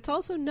through, but it's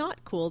also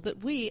not cool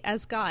that we,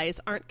 as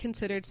guys, aren't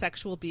considered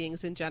sexual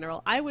beings in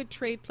general. I would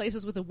trade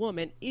places with a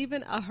woman,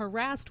 even a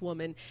harassed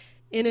woman,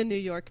 in a New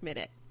York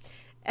minute.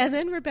 And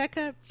then,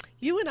 Rebecca,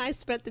 you and I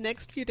spent the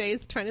next few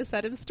days trying to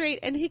set him straight,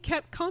 and he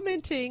kept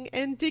commenting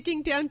and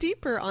digging down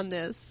deeper on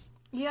this.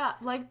 Yeah,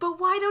 like, but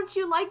why don't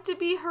you like to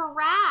be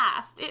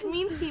harassed? It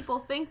means people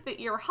think that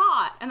you're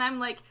hot. And I'm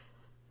like,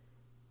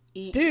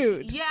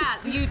 dude. Yeah,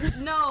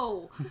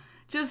 no.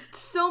 Just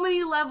so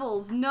many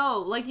levels, no.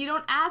 Like, you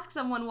don't ask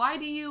someone, why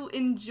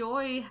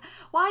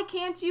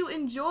can't you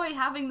enjoy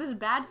having this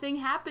bad thing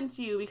happen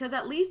to you? Because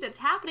at least it's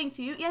happening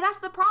to you. Yeah, that's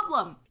the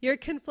problem. You're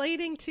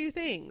conflating two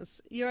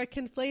things. You're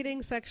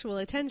conflating sexual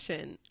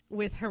attention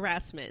with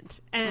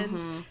harassment.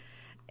 And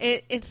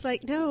it's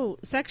like, no,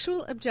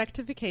 sexual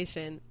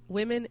objectification,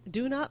 women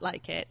do not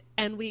like it,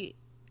 and we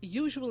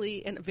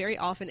usually and very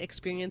often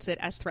experience it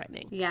as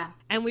threatening. Yeah.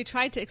 And we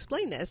tried to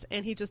explain this,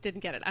 and he just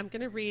didn't get it. I'm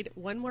going to read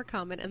one more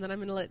comment, and then I'm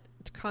going to let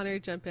Connor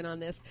jump in on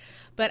this.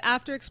 But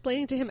after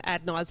explaining to him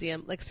ad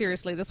nauseum, like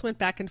seriously, this went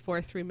back and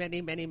forth through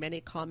many, many,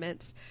 many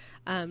comments,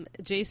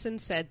 Jason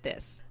said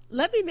this.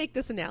 Let me make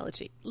this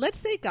analogy. Let's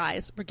say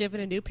guys were given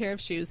a new pair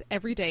of shoes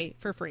every day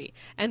for free.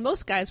 And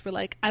most guys were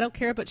like, I don't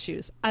care about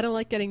shoes. I don't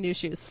like getting new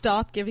shoes.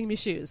 Stop giving me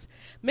shoes.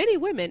 Many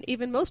women,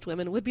 even most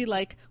women, would be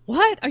like,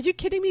 what? Are you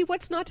kidding me?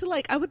 What's not to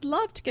like? I would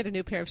love to get a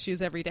new pair of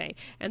shoes every day.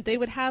 And they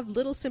would have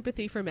little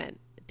sympathy for men.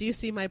 Do you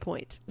see my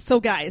point? So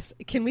guys,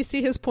 can we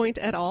see his point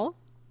at all?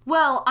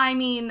 Well, I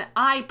mean,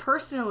 I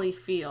personally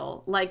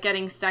feel like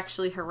getting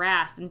sexually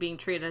harassed and being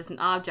treated as an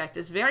object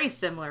is very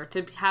similar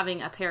to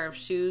having a pair of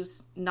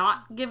shoes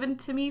not given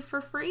to me for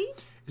free.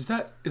 Is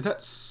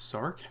that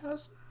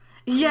sarcasm?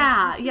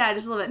 Yeah,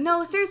 just a little bit.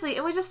 No, seriously,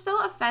 it was just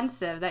so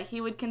offensive that he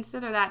would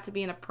consider that to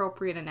be an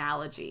appropriate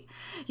analogy.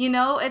 You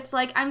know, it's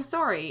like, I'm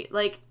sorry,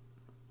 like,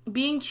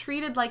 being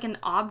treated like an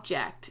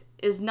object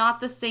is not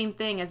the same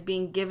thing as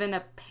being given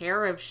a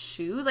pair of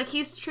shoes. Like,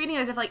 he's treating it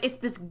as if, like, it's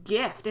this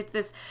gift.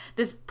 It's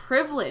this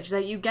privilege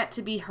that you get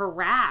to be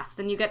harassed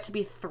and you get to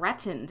be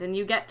threatened and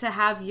you get to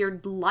have your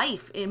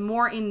life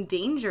more in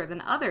danger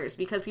than others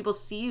because people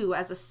see you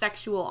as a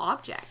sexual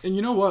object. And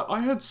you know what? I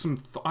had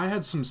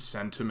some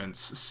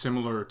sentiments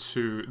similar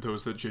to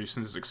those that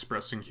Jason is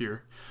expressing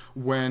here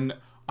when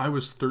I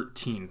was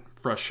 13,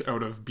 fresh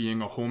out of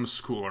being a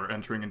homeschooler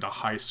entering into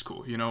high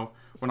school. You know,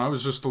 when I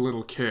was just a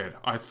little kid,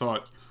 I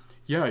thought,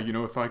 yeah, you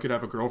know, if I could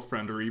have a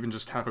girlfriend or even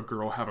just have a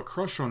girl have a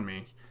crush on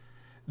me,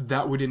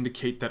 that would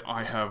indicate that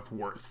I have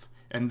worth.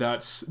 And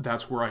that's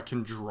where I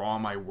can draw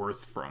my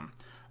worth from.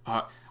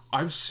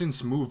 I've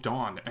since moved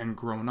on and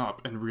grown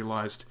up and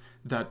realized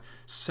that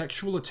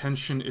sexual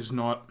attention is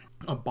not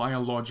a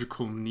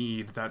biological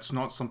need. That's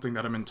not something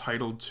that I'm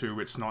entitled to.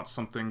 It's not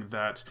something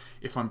that,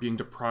 if I'm being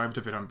deprived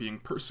of it, I'm being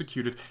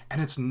persecuted.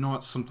 And it's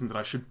not something that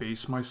I should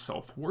base my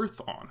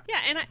self-worth on. Yeah,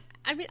 and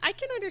I mean, I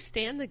can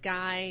understand the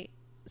guy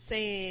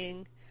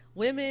saying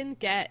women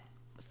get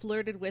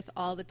flirted with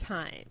all the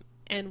time.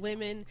 And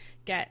women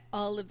get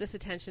all of this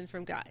attention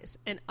from guys.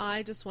 And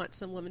I just want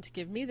some woman to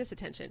give me this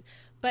attention.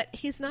 But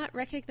he's not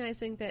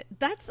recognizing that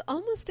that's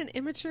almost an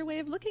immature way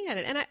of looking at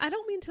it. And I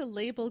don't mean to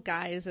label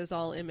guys as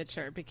all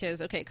immature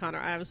because, okay, Connor,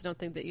 I obviously don't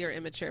think that you're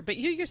immature. But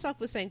you yourself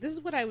was saying, this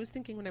is what I was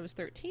thinking when I was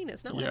 13.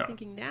 It's not what I'm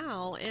thinking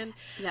now. And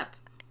Yep.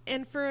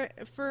 And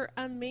for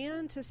a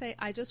man to say,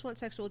 I just want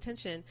sexual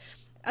attention,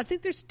 I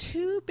think there's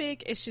two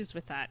big issues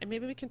with that, and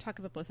maybe we can talk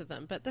about both of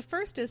them. But the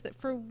first is that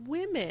for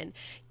women,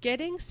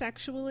 getting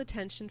sexual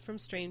attention from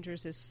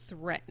strangers is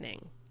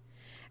threatening.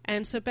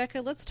 And so,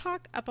 Becca, let's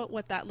talk about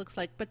what that looks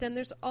like. But then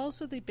there's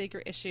also the bigger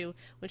issue,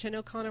 which I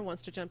know Connor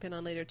wants to jump in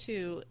on later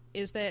too,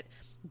 is that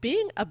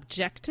being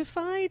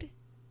objectified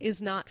is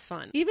not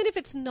fun. Even if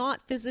it's not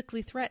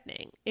physically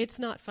threatening, it's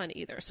not fun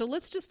either. So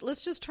let's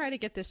just try to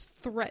get this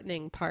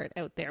threatening part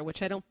out there,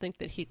 which I don't think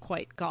that he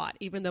quite got,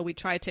 even though we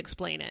tried to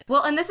explain it.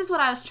 Well, and this is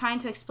what I was trying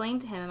to explain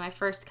to him in my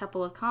first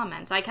couple of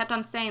comments. I kept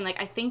on saying, like,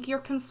 I think you're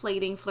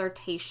conflating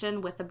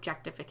flirtation with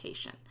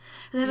objectification.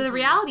 The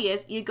reality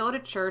is, you go to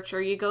church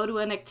or you go to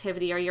an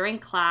activity or you're in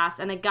class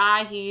and a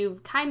guy who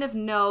you kind of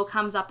know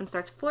comes up and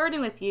starts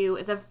flirting with you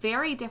is a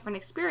very different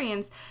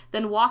experience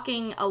than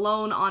walking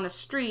alone on a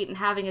street and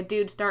having a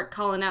dude start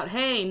calling out,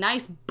 hey,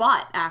 nice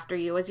butt, after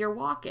you as you're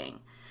walking.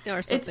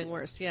 Or something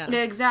worse, yeah.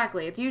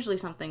 Exactly. It's usually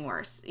something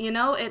worse. You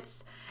know,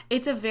 it's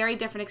a very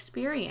different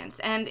experience.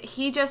 And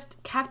he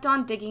just kept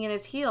on digging in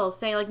his heels,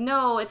 saying, like,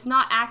 no, it's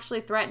not actually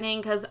threatening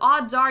because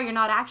odds are you're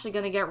not actually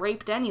going to get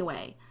raped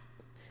anyway.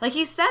 Like,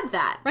 he said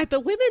that. Right,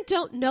 but women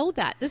don't know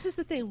that. This is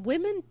the thing.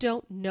 Women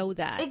don't know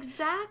that.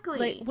 Exactly.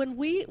 Like, when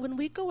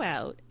we go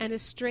out and a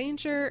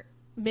stranger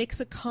makes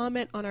a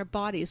comment on our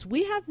bodies,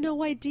 we have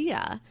no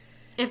idea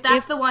if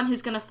that's the one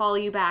who's going to follow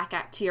you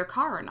back to your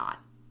car or not.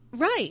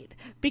 Right.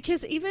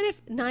 Because even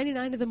if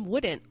 99 of them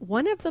wouldn't,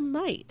 one of them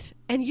might.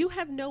 And you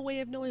have no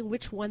way of knowing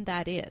which one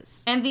that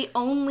is. And the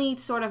only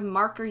sort of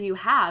marker you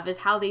have is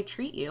how they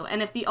treat you.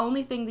 And if the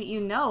only thing that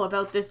you know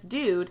about this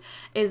dude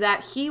is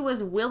that he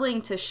was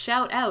willing to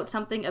shout out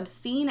something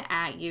obscene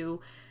at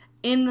you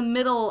in the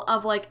middle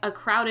of, like, a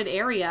crowded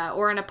area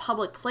or in a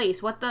public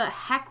place, what the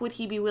heck would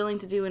he be willing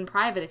to do in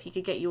private if he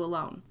could get you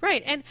alone?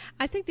 Right. And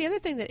I think the other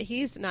thing that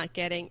he's not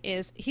getting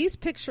is he's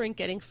picturing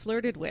getting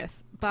flirted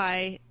with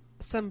by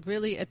some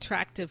really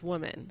attractive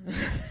woman.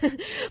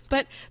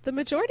 But the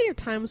majority of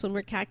times when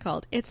we're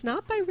catcalled, it's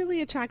not by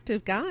really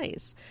attractive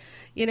guys.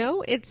 You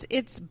know,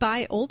 it's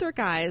by older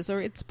guys or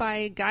it's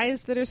by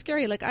guys that are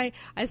scary. Like I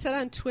said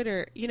on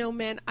Twitter, you know,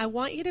 man, I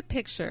want you to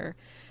picture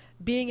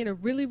being in a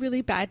really,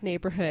 really bad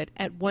neighborhood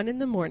at 1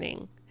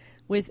 a.m.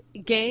 with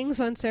gangs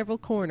on several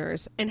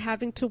corners and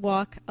having to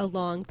walk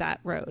along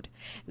that road.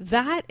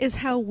 That is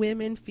how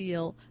women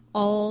feel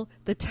all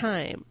the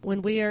time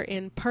when we are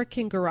in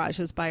parking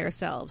garages by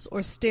ourselves or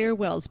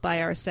stairwells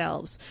by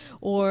ourselves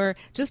or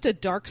just a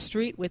dark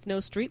street with no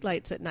street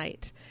lights at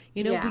night.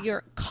 You know, we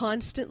are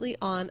constantly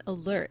on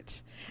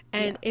alert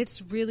and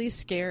it's really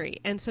scary.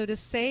 And so to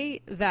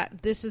say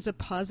that this is a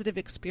positive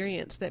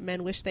experience that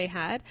men wish they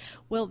had,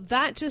 well,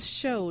 that just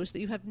shows that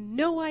you have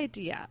no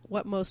idea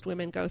what most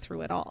women go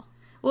through at all.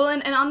 Well,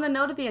 and on the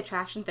note of the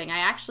attraction thing, I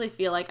actually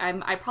feel like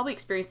I probably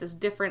experience this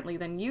differently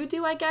than you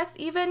do, I guess,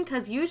 even,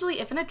 because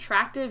usually if an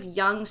attractive,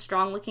 young,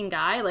 strong-looking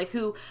guy, like,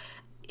 who,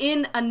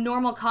 in a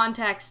normal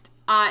context,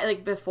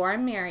 like, before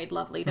I'm married,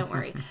 lovely, don't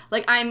worry,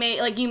 like,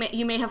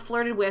 you may have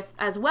flirted with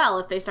as well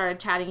if they started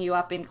chatting you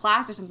up in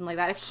class or something like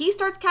that. If he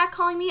starts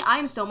catcalling me,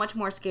 I'm so much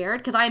more scared,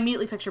 because I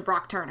immediately picture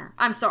Brock Turner.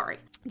 I'm sorry.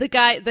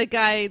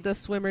 The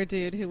swimmer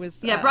dude who was...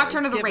 Brock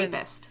Turner, the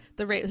rapist.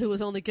 Who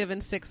was only given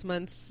 6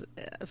 months.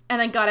 And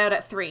then got out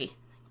at 3.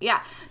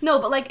 Yeah. No,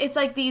 but, like, it's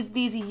like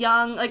these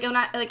young, like,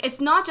 it's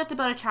not just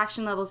about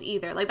attraction levels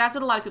either. Like, that's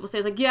what a lot of people say.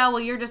 It's like, yeah, well,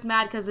 you're just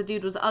mad because the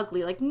dude was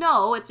ugly. Like,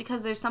 no, it's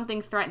because there's something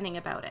threatening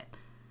about it.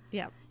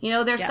 Yeah. You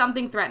know, there's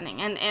something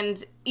threatening.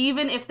 And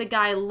even if the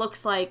guy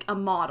looks like a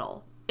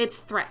model, it's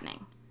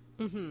threatening.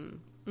 Mm-hmm.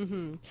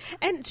 Mm-hmm.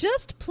 And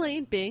just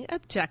plain being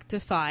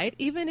objectified,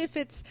 even if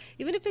it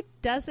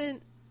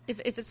doesn't, if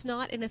it's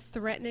not in a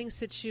threatening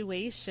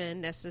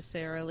situation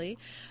necessarily,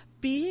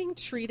 being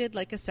treated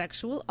like a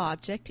sexual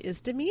object is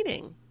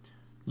demeaning.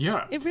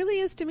 Yeah. It really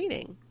is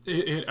demeaning.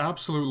 It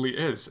absolutely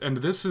is. And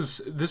this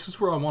is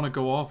where I want to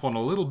go off on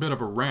a little bit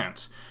of a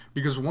rant,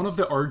 because one of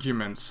the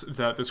arguments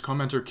that this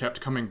commenter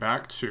kept coming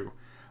back to,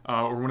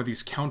 or one of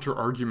these counter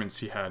arguments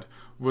he had,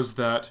 was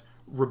that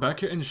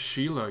Rebecca and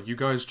Sheila, you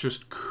guys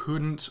just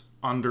couldn't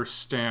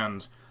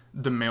understand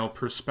the male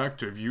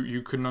perspective.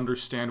 You couldn't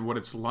understand what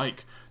it's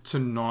like to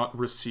not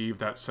receive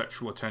that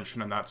sexual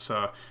attention, and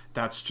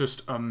that's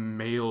just a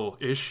male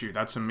issue.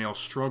 That's a male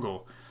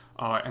struggle,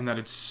 and that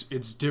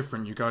it's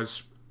different. You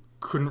guys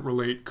couldn't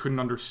relate, couldn't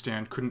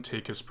understand, couldn't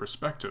take his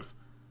perspective.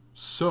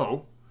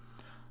 So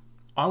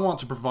I want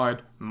to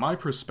provide my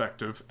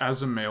perspective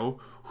as a male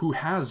who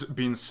has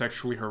been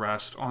sexually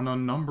harassed on a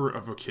number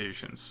of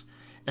occasions.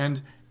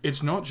 And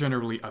it's not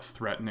generally a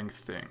threatening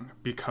thing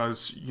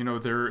because,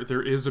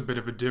 there is a bit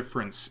of a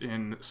difference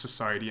in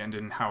society and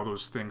in how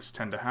those things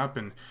tend to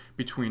happen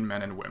between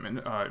men and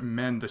women.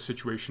 Men, the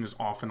situation is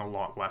often a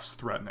lot less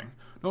threatening.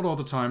 Not all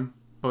the time,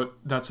 but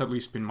that's at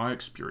least been my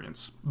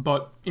experience.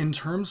 But in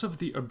terms of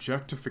the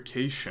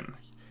objectification,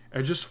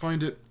 I just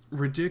find it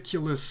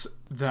ridiculous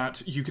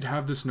that you could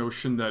have this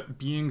notion that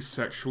being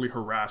sexually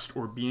harassed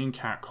or being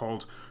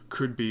catcalled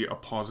could be a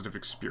positive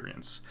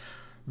experience.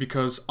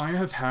 Because I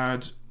have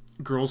had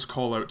girls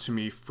call out to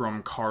me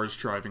from cars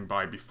driving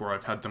by before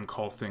I've had them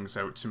call things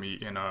out to me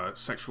in a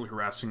sexually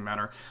harassing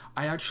manner.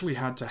 I actually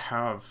had to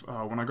have,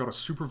 when I got a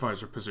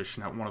supervisor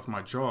position at one of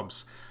my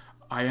jobs,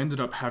 I ended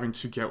up having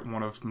to get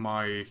one of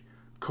my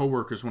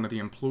coworkers, one of the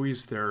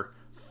employees there,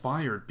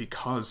 fired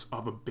because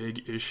of a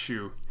big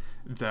issue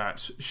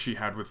that she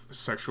had with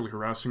sexually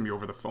harassing me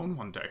over the phone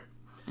one day.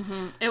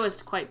 Mm-hmm. It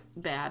was quite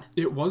bad.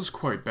 It was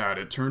quite bad.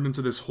 It turned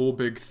into this whole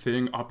big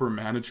thing. Upper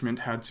management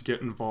had to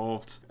get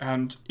involved.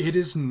 And it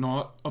is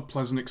not a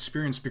pleasant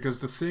experience because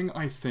the thing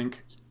I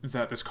think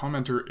that this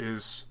commenter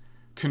is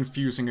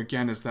confusing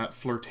again is that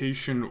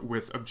flirtation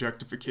with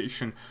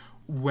objectification.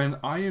 When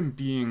I am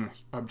being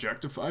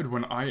objectified,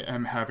 when I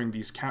am having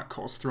these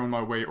catcalls thrown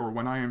my way, or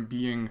when I am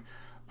being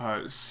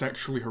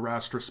sexually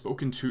harassed or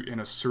spoken to in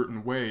a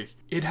certain way,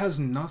 it has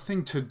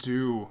nothing to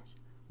do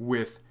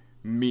with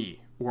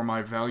me or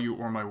my value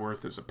or my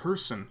worth as a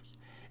person.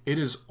 It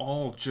is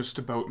all just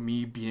about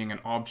me being an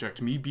object,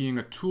 me being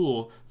a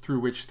tool through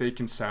which they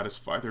can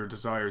satisfy their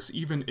desires,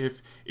 even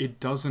if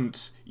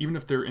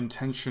their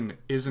intention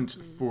isn't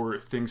for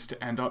things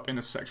to end up in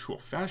a sexual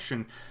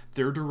fashion.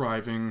 They're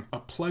deriving a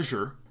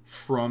pleasure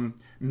from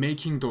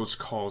making those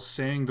calls,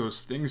 saying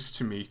those things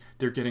to me.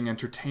 They're getting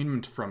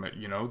entertainment from it,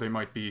 They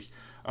might be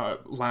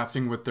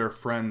laughing with their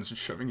friends and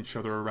shoving each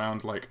other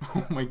around like,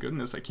 oh my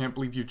goodness, I can't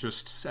believe you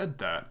just said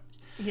that.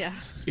 Yeah.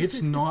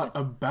 It's not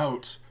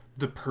about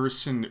the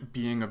person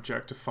being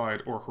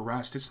objectified or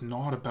harassed. It's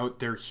not about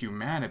their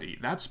humanity.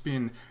 That's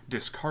been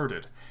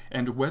discarded.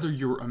 And whether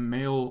you're a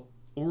male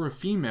or a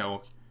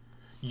female,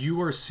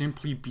 you are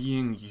simply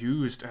being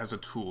used as a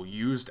tool,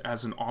 used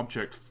as an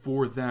object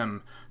for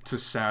them to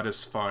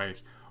satisfy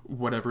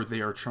whatever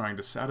they are trying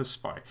to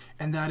satisfy.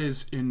 And that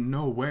is in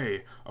no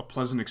way a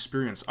pleasant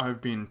experience.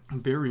 I've been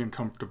very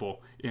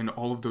uncomfortable in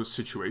all of those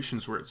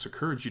situations where it's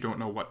occurred. You don't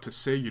know what to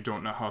say, you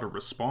don't know how to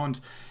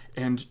respond,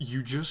 and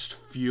you just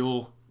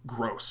feel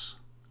gross.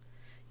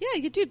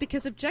 Yeah, you do,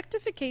 because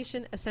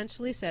objectification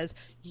essentially says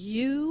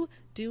you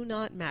do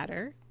not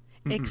matter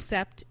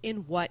except in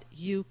what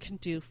you can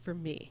do for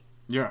me.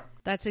 Yeah.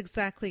 That's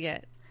exactly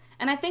it.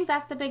 And I think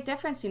that's the big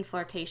difference between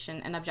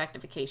flirtation and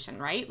objectification,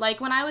 right?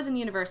 Like when I was in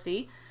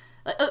university,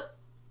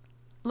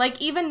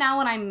 like even now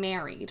when I'm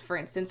married, for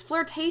instance,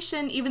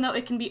 flirtation, even though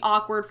it can be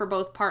awkward for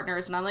both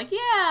partners, and I'm like,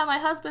 yeah, my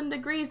husband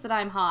agrees that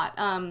I'm hot,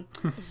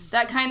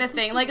 that kind of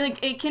thing. Like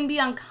it can be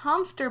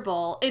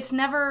uncomfortable. It's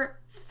never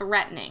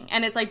threatening.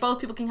 And it's like both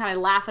people can kind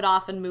of laugh it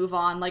off and move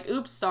on. Like,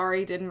 oops,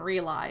 sorry, didn't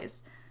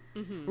realize.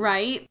 Mm-hmm.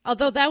 Right?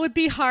 Although that would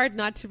be hard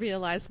not to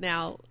realize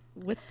now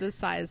with the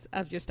size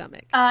of your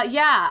stomach.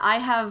 Yeah, I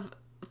have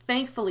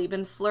thankfully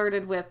been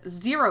flirted with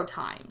 0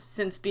 times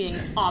since being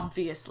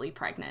obviously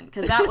pregnant,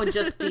 because that would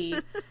just be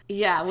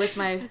with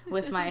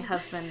my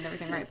husband and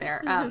everything right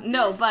there.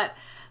 No, but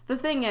the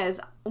thing is,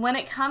 when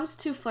it comes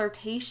to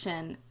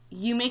flirtation,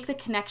 you make the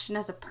connection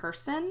as a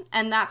person,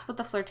 and that's what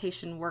the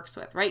flirtation works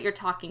with, right? You're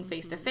talking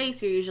face to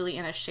face, you're usually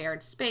in a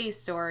shared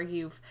space, or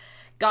you've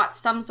got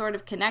some sort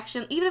of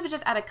connection, even if it's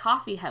just at a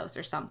coffee house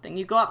or something.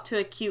 You go up to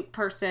a cute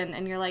person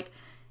and you're like,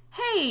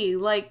 hey,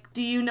 like,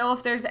 do you know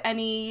if there's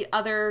any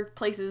other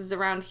places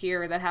around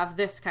here that have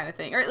this kind of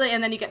thing?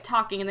 And then you get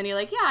talking, and then you're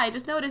like, yeah, I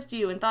just noticed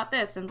you and thought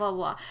this, and blah, blah,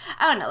 blah.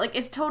 I don't know, like,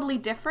 it's totally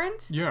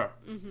different. Yeah.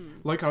 Mm-hmm.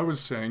 Like I was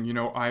saying,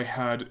 I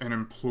had an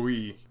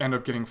employee end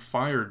up getting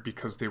fired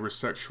because they were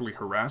sexually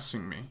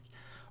harassing me.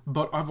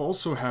 But I've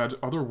also had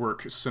other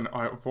workplaces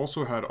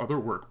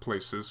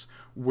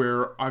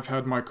where I've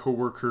had my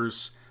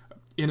coworkers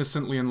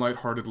innocently and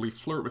lightheartedly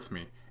flirt with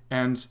me.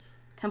 And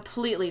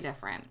Completely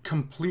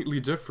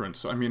different.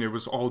 So, I mean, it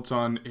was all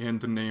done in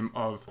the name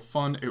of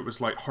fun. It was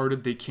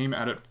lighthearted. They came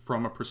at it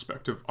from a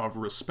perspective of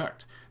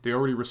respect. They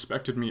already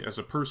respected me as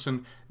a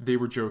person. They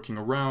were joking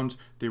around.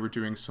 They were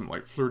doing some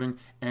light flirting.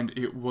 And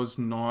it was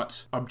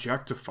not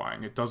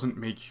objectifying. It doesn't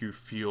make you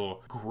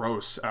feel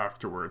gross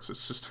afterwards.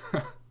 It's just,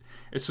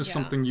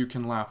 something you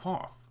can laugh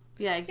off.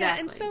 Yeah, exactly. Yeah,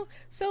 and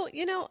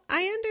so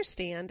I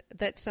understand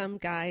that some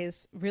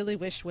guys really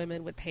wish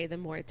women would pay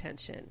them more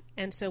attention.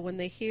 And so when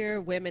they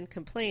hear women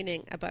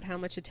complaining about how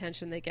much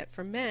attention they get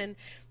from men,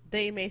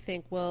 they may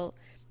think, well,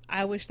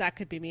 I wish that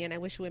could be me, and I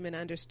wish women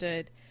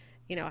understood,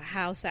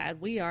 how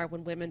sad we are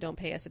when women don't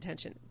pay us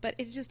attention. But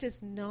it just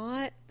is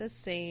not the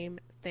same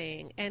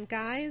thing. And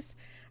guys,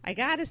 I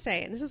gotta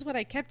say, and this is what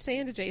I kept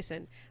saying to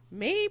Jason,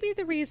 maybe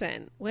the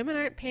reason women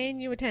aren't paying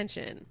you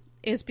attention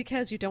is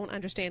because you don't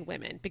understand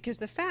women. Because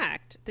the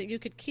fact that you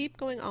could keep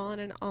going on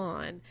and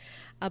on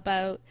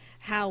about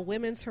how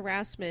women's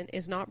harassment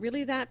is not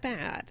really that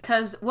bad.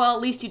 Because, well,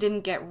 at least you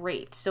didn't get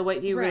raped. So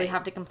what do you really Right.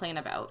 have to complain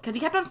about? Because he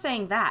kept on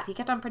saying that. He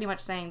kept on pretty much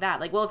saying that.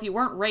 Like, well, if you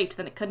weren't raped,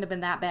 then it couldn't have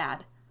been that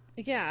bad.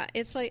 Yeah,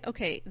 it's like,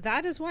 okay,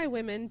 that is why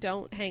women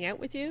don't hang out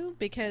with you,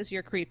 because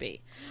you're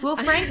creepy. Well,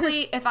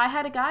 frankly, if I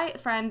had a guy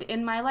friend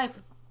in my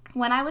life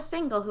when I was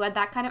single who had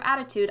that kind of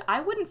attitude, I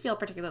wouldn't feel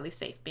particularly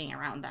safe being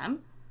around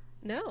them.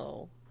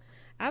 No,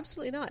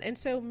 absolutely not. And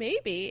so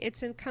maybe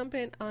it's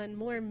incumbent on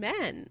more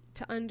men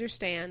to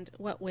understand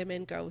what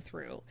women go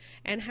through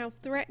and how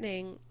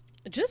threatening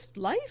just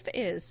life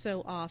is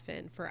so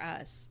often for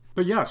us.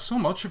 But yeah, so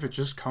much of it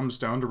just comes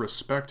down to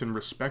respect and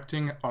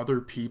respecting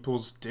other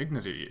people's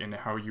dignity in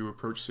how you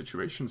approach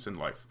situations in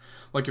life.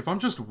 Like if I'm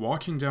just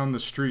walking down the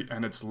street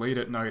and it's late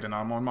at night and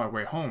I'm on my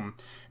way home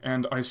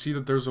and I see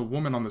that there's a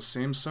woman on the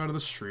same side of the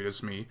street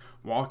as me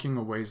walking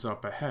a ways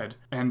up ahead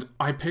and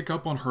I pick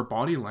up on her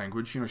body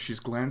language, she's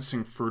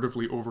glancing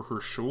furtively over her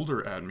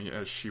shoulder at me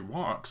as she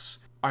walks.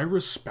 I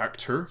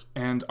respect her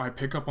and I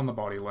pick up on the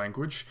body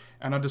language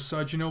and I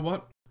decide, you know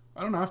what?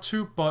 I don't have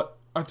to, but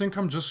I think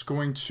I'm just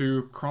going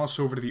to cross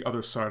over to the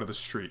other side of the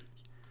street,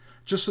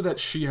 just so that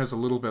she has a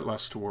little bit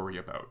less to worry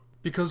about.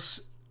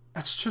 Because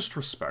that's just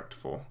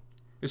respectful.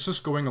 It's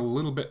just going a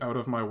little bit out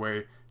of my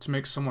way to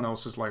make someone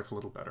else's life a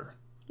little better.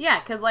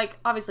 Yeah, because, like,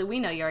 obviously we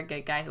know you're a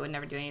good guy who would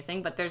never do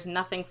anything, but there's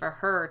nothing for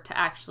her to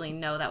actually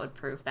know that would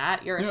prove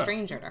that. You're a Yeah.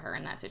 stranger to her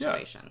in that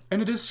situation. Yeah.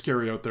 And it is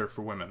scary out there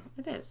for women.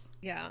 It is.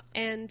 Yeah.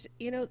 And,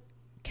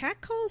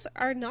 catcalls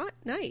are not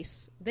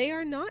nice. They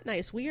are not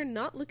nice. We are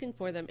not looking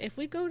for them. If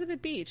we go to the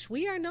beach,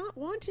 we are not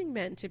wanting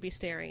men to be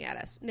staring at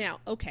us.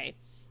 Now, okay,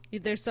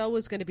 there's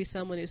always going to be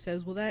someone who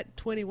says, well, that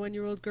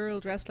 21-year-old girl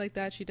dressed like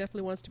that, she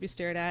definitely wants to be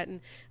stared at, and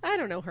I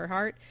don't know her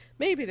heart.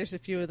 Maybe there's a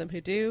few of them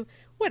who do,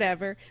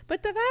 whatever.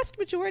 But the vast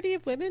majority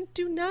of women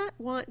do not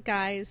want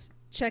guys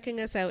checking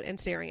us out and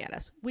staring at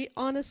us. We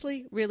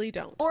honestly really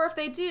don't. Or if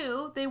they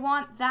do, they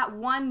want that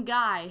one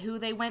guy who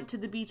they went to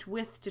the beach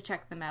with to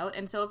check them out.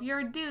 And so if you're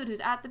a dude who's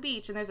at the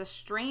beach and there's a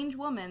strange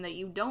woman that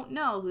you don't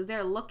know who's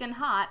there looking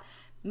hot,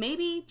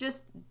 maybe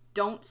just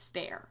don't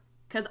stare.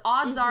 Because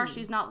odds are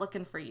she's not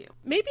looking for you.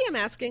 Maybe I'm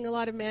asking a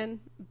lot of men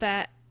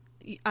that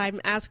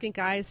I'm asking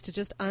guys to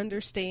just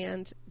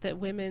understand that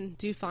women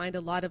do find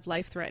a lot of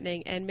life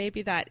threatening, and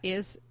maybe that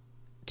is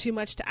too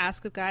much to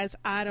ask of guys.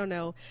 I don't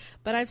know.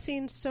 But I've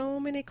seen so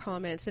many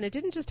comments, and it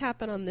didn't just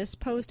happen on this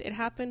post. It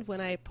happened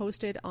when I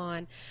posted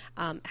on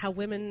how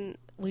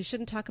we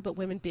shouldn't talk about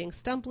women being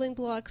stumbling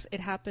blocks. It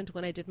happened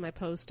when I did my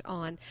post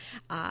on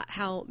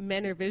how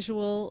men are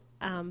visual,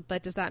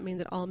 but does that mean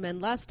that all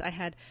men lust? I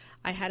had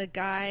a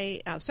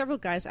guy, several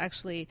guys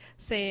actually,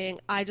 saying,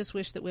 I just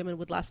wish that women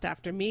would lust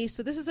after me.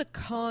 So this is a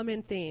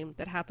common theme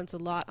that happens a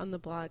lot on the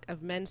blog,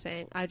 of men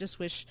saying, I just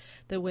wish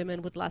that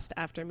women would lust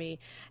after me.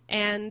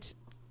 And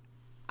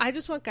I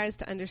just want guys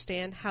to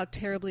understand how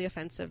terribly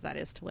offensive that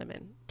is to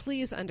women.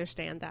 Please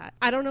understand that.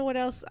 I don't know what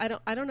else, I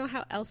don't know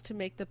how else to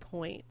make the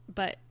point,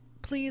 but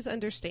please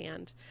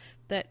understand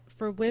that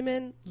for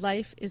women,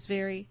 life is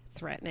very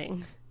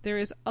threatening. There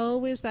is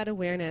always that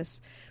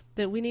awareness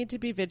that we need to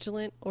be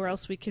vigilant or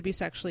else we could be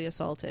sexually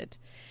assaulted.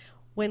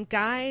 When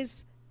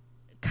guys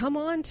come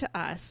on to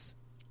us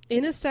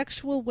in a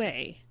sexual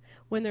way,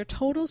 when they're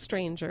total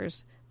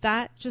strangers,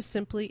 that just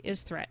simply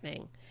is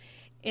threatening.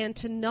 And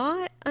to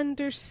not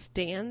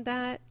understand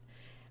that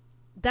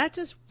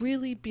just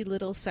really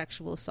belittles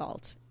sexual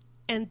assault.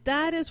 And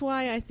that is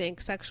why I think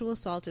sexual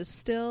assault is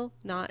still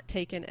not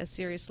taken as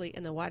seriously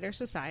in the wider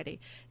society,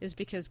 is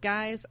because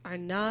guys are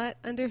not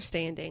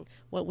understanding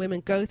what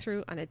women go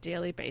through on a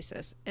daily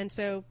basis. And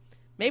so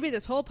maybe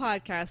this whole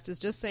podcast is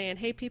just saying,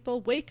 hey,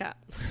 people, wake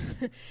up.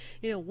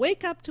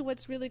 Wake up to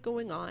what's really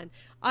going on.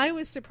 I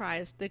was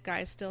surprised that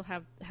guys still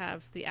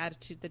have the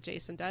attitude that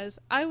Jason does.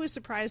 I was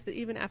surprised that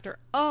even after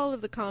all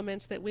of the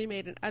comments that we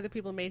made and other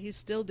people made, he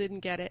still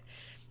didn't get it.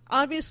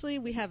 Obviously,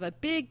 we have a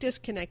big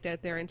disconnect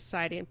out there in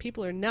society, and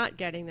people are not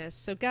getting this.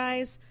 So,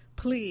 guys,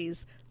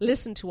 please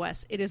listen to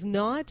us. It is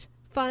not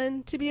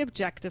fun to be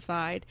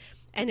objectified,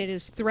 and it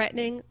is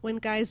threatening when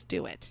guys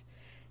do it.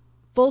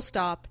 Full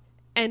stop.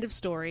 End of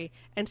story.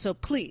 And so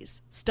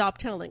please stop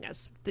telling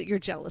us that you're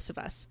jealous of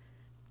us,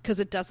 because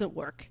it doesn't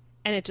work,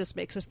 and it just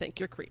makes us think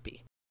you're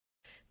creepy.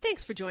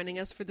 Thanks for joining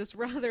us for this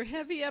rather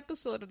heavy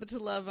episode of the To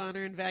Love,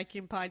 Honor, and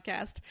Vacuum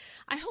podcast.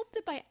 I hope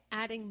that by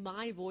adding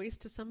my voice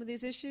to some of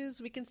these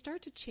issues, we can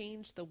start to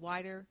change the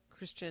wider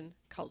Christian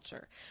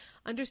culture,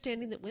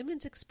 understanding that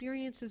women's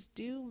experiences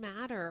do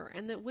matter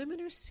and that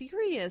women are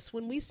serious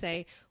when we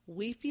say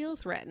we feel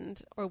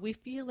threatened or we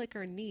feel like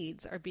our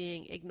needs are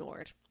being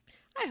ignored.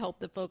 I hope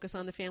the focus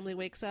on the family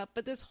wakes up,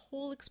 but this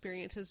whole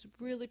experience has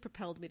really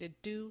propelled me to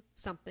do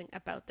something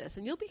about this.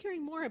 And you'll be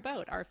hearing more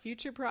about our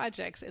future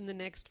projects in the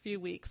next few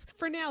weeks.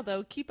 For now,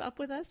 though, keep up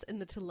with us in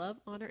the To Love,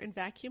 Honor, and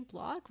Vacuum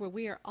blog, where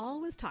we are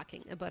always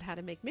talking about how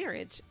to make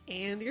marriage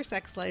and your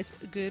sex life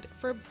good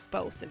for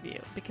both of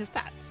you, because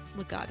that's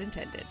what God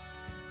intended.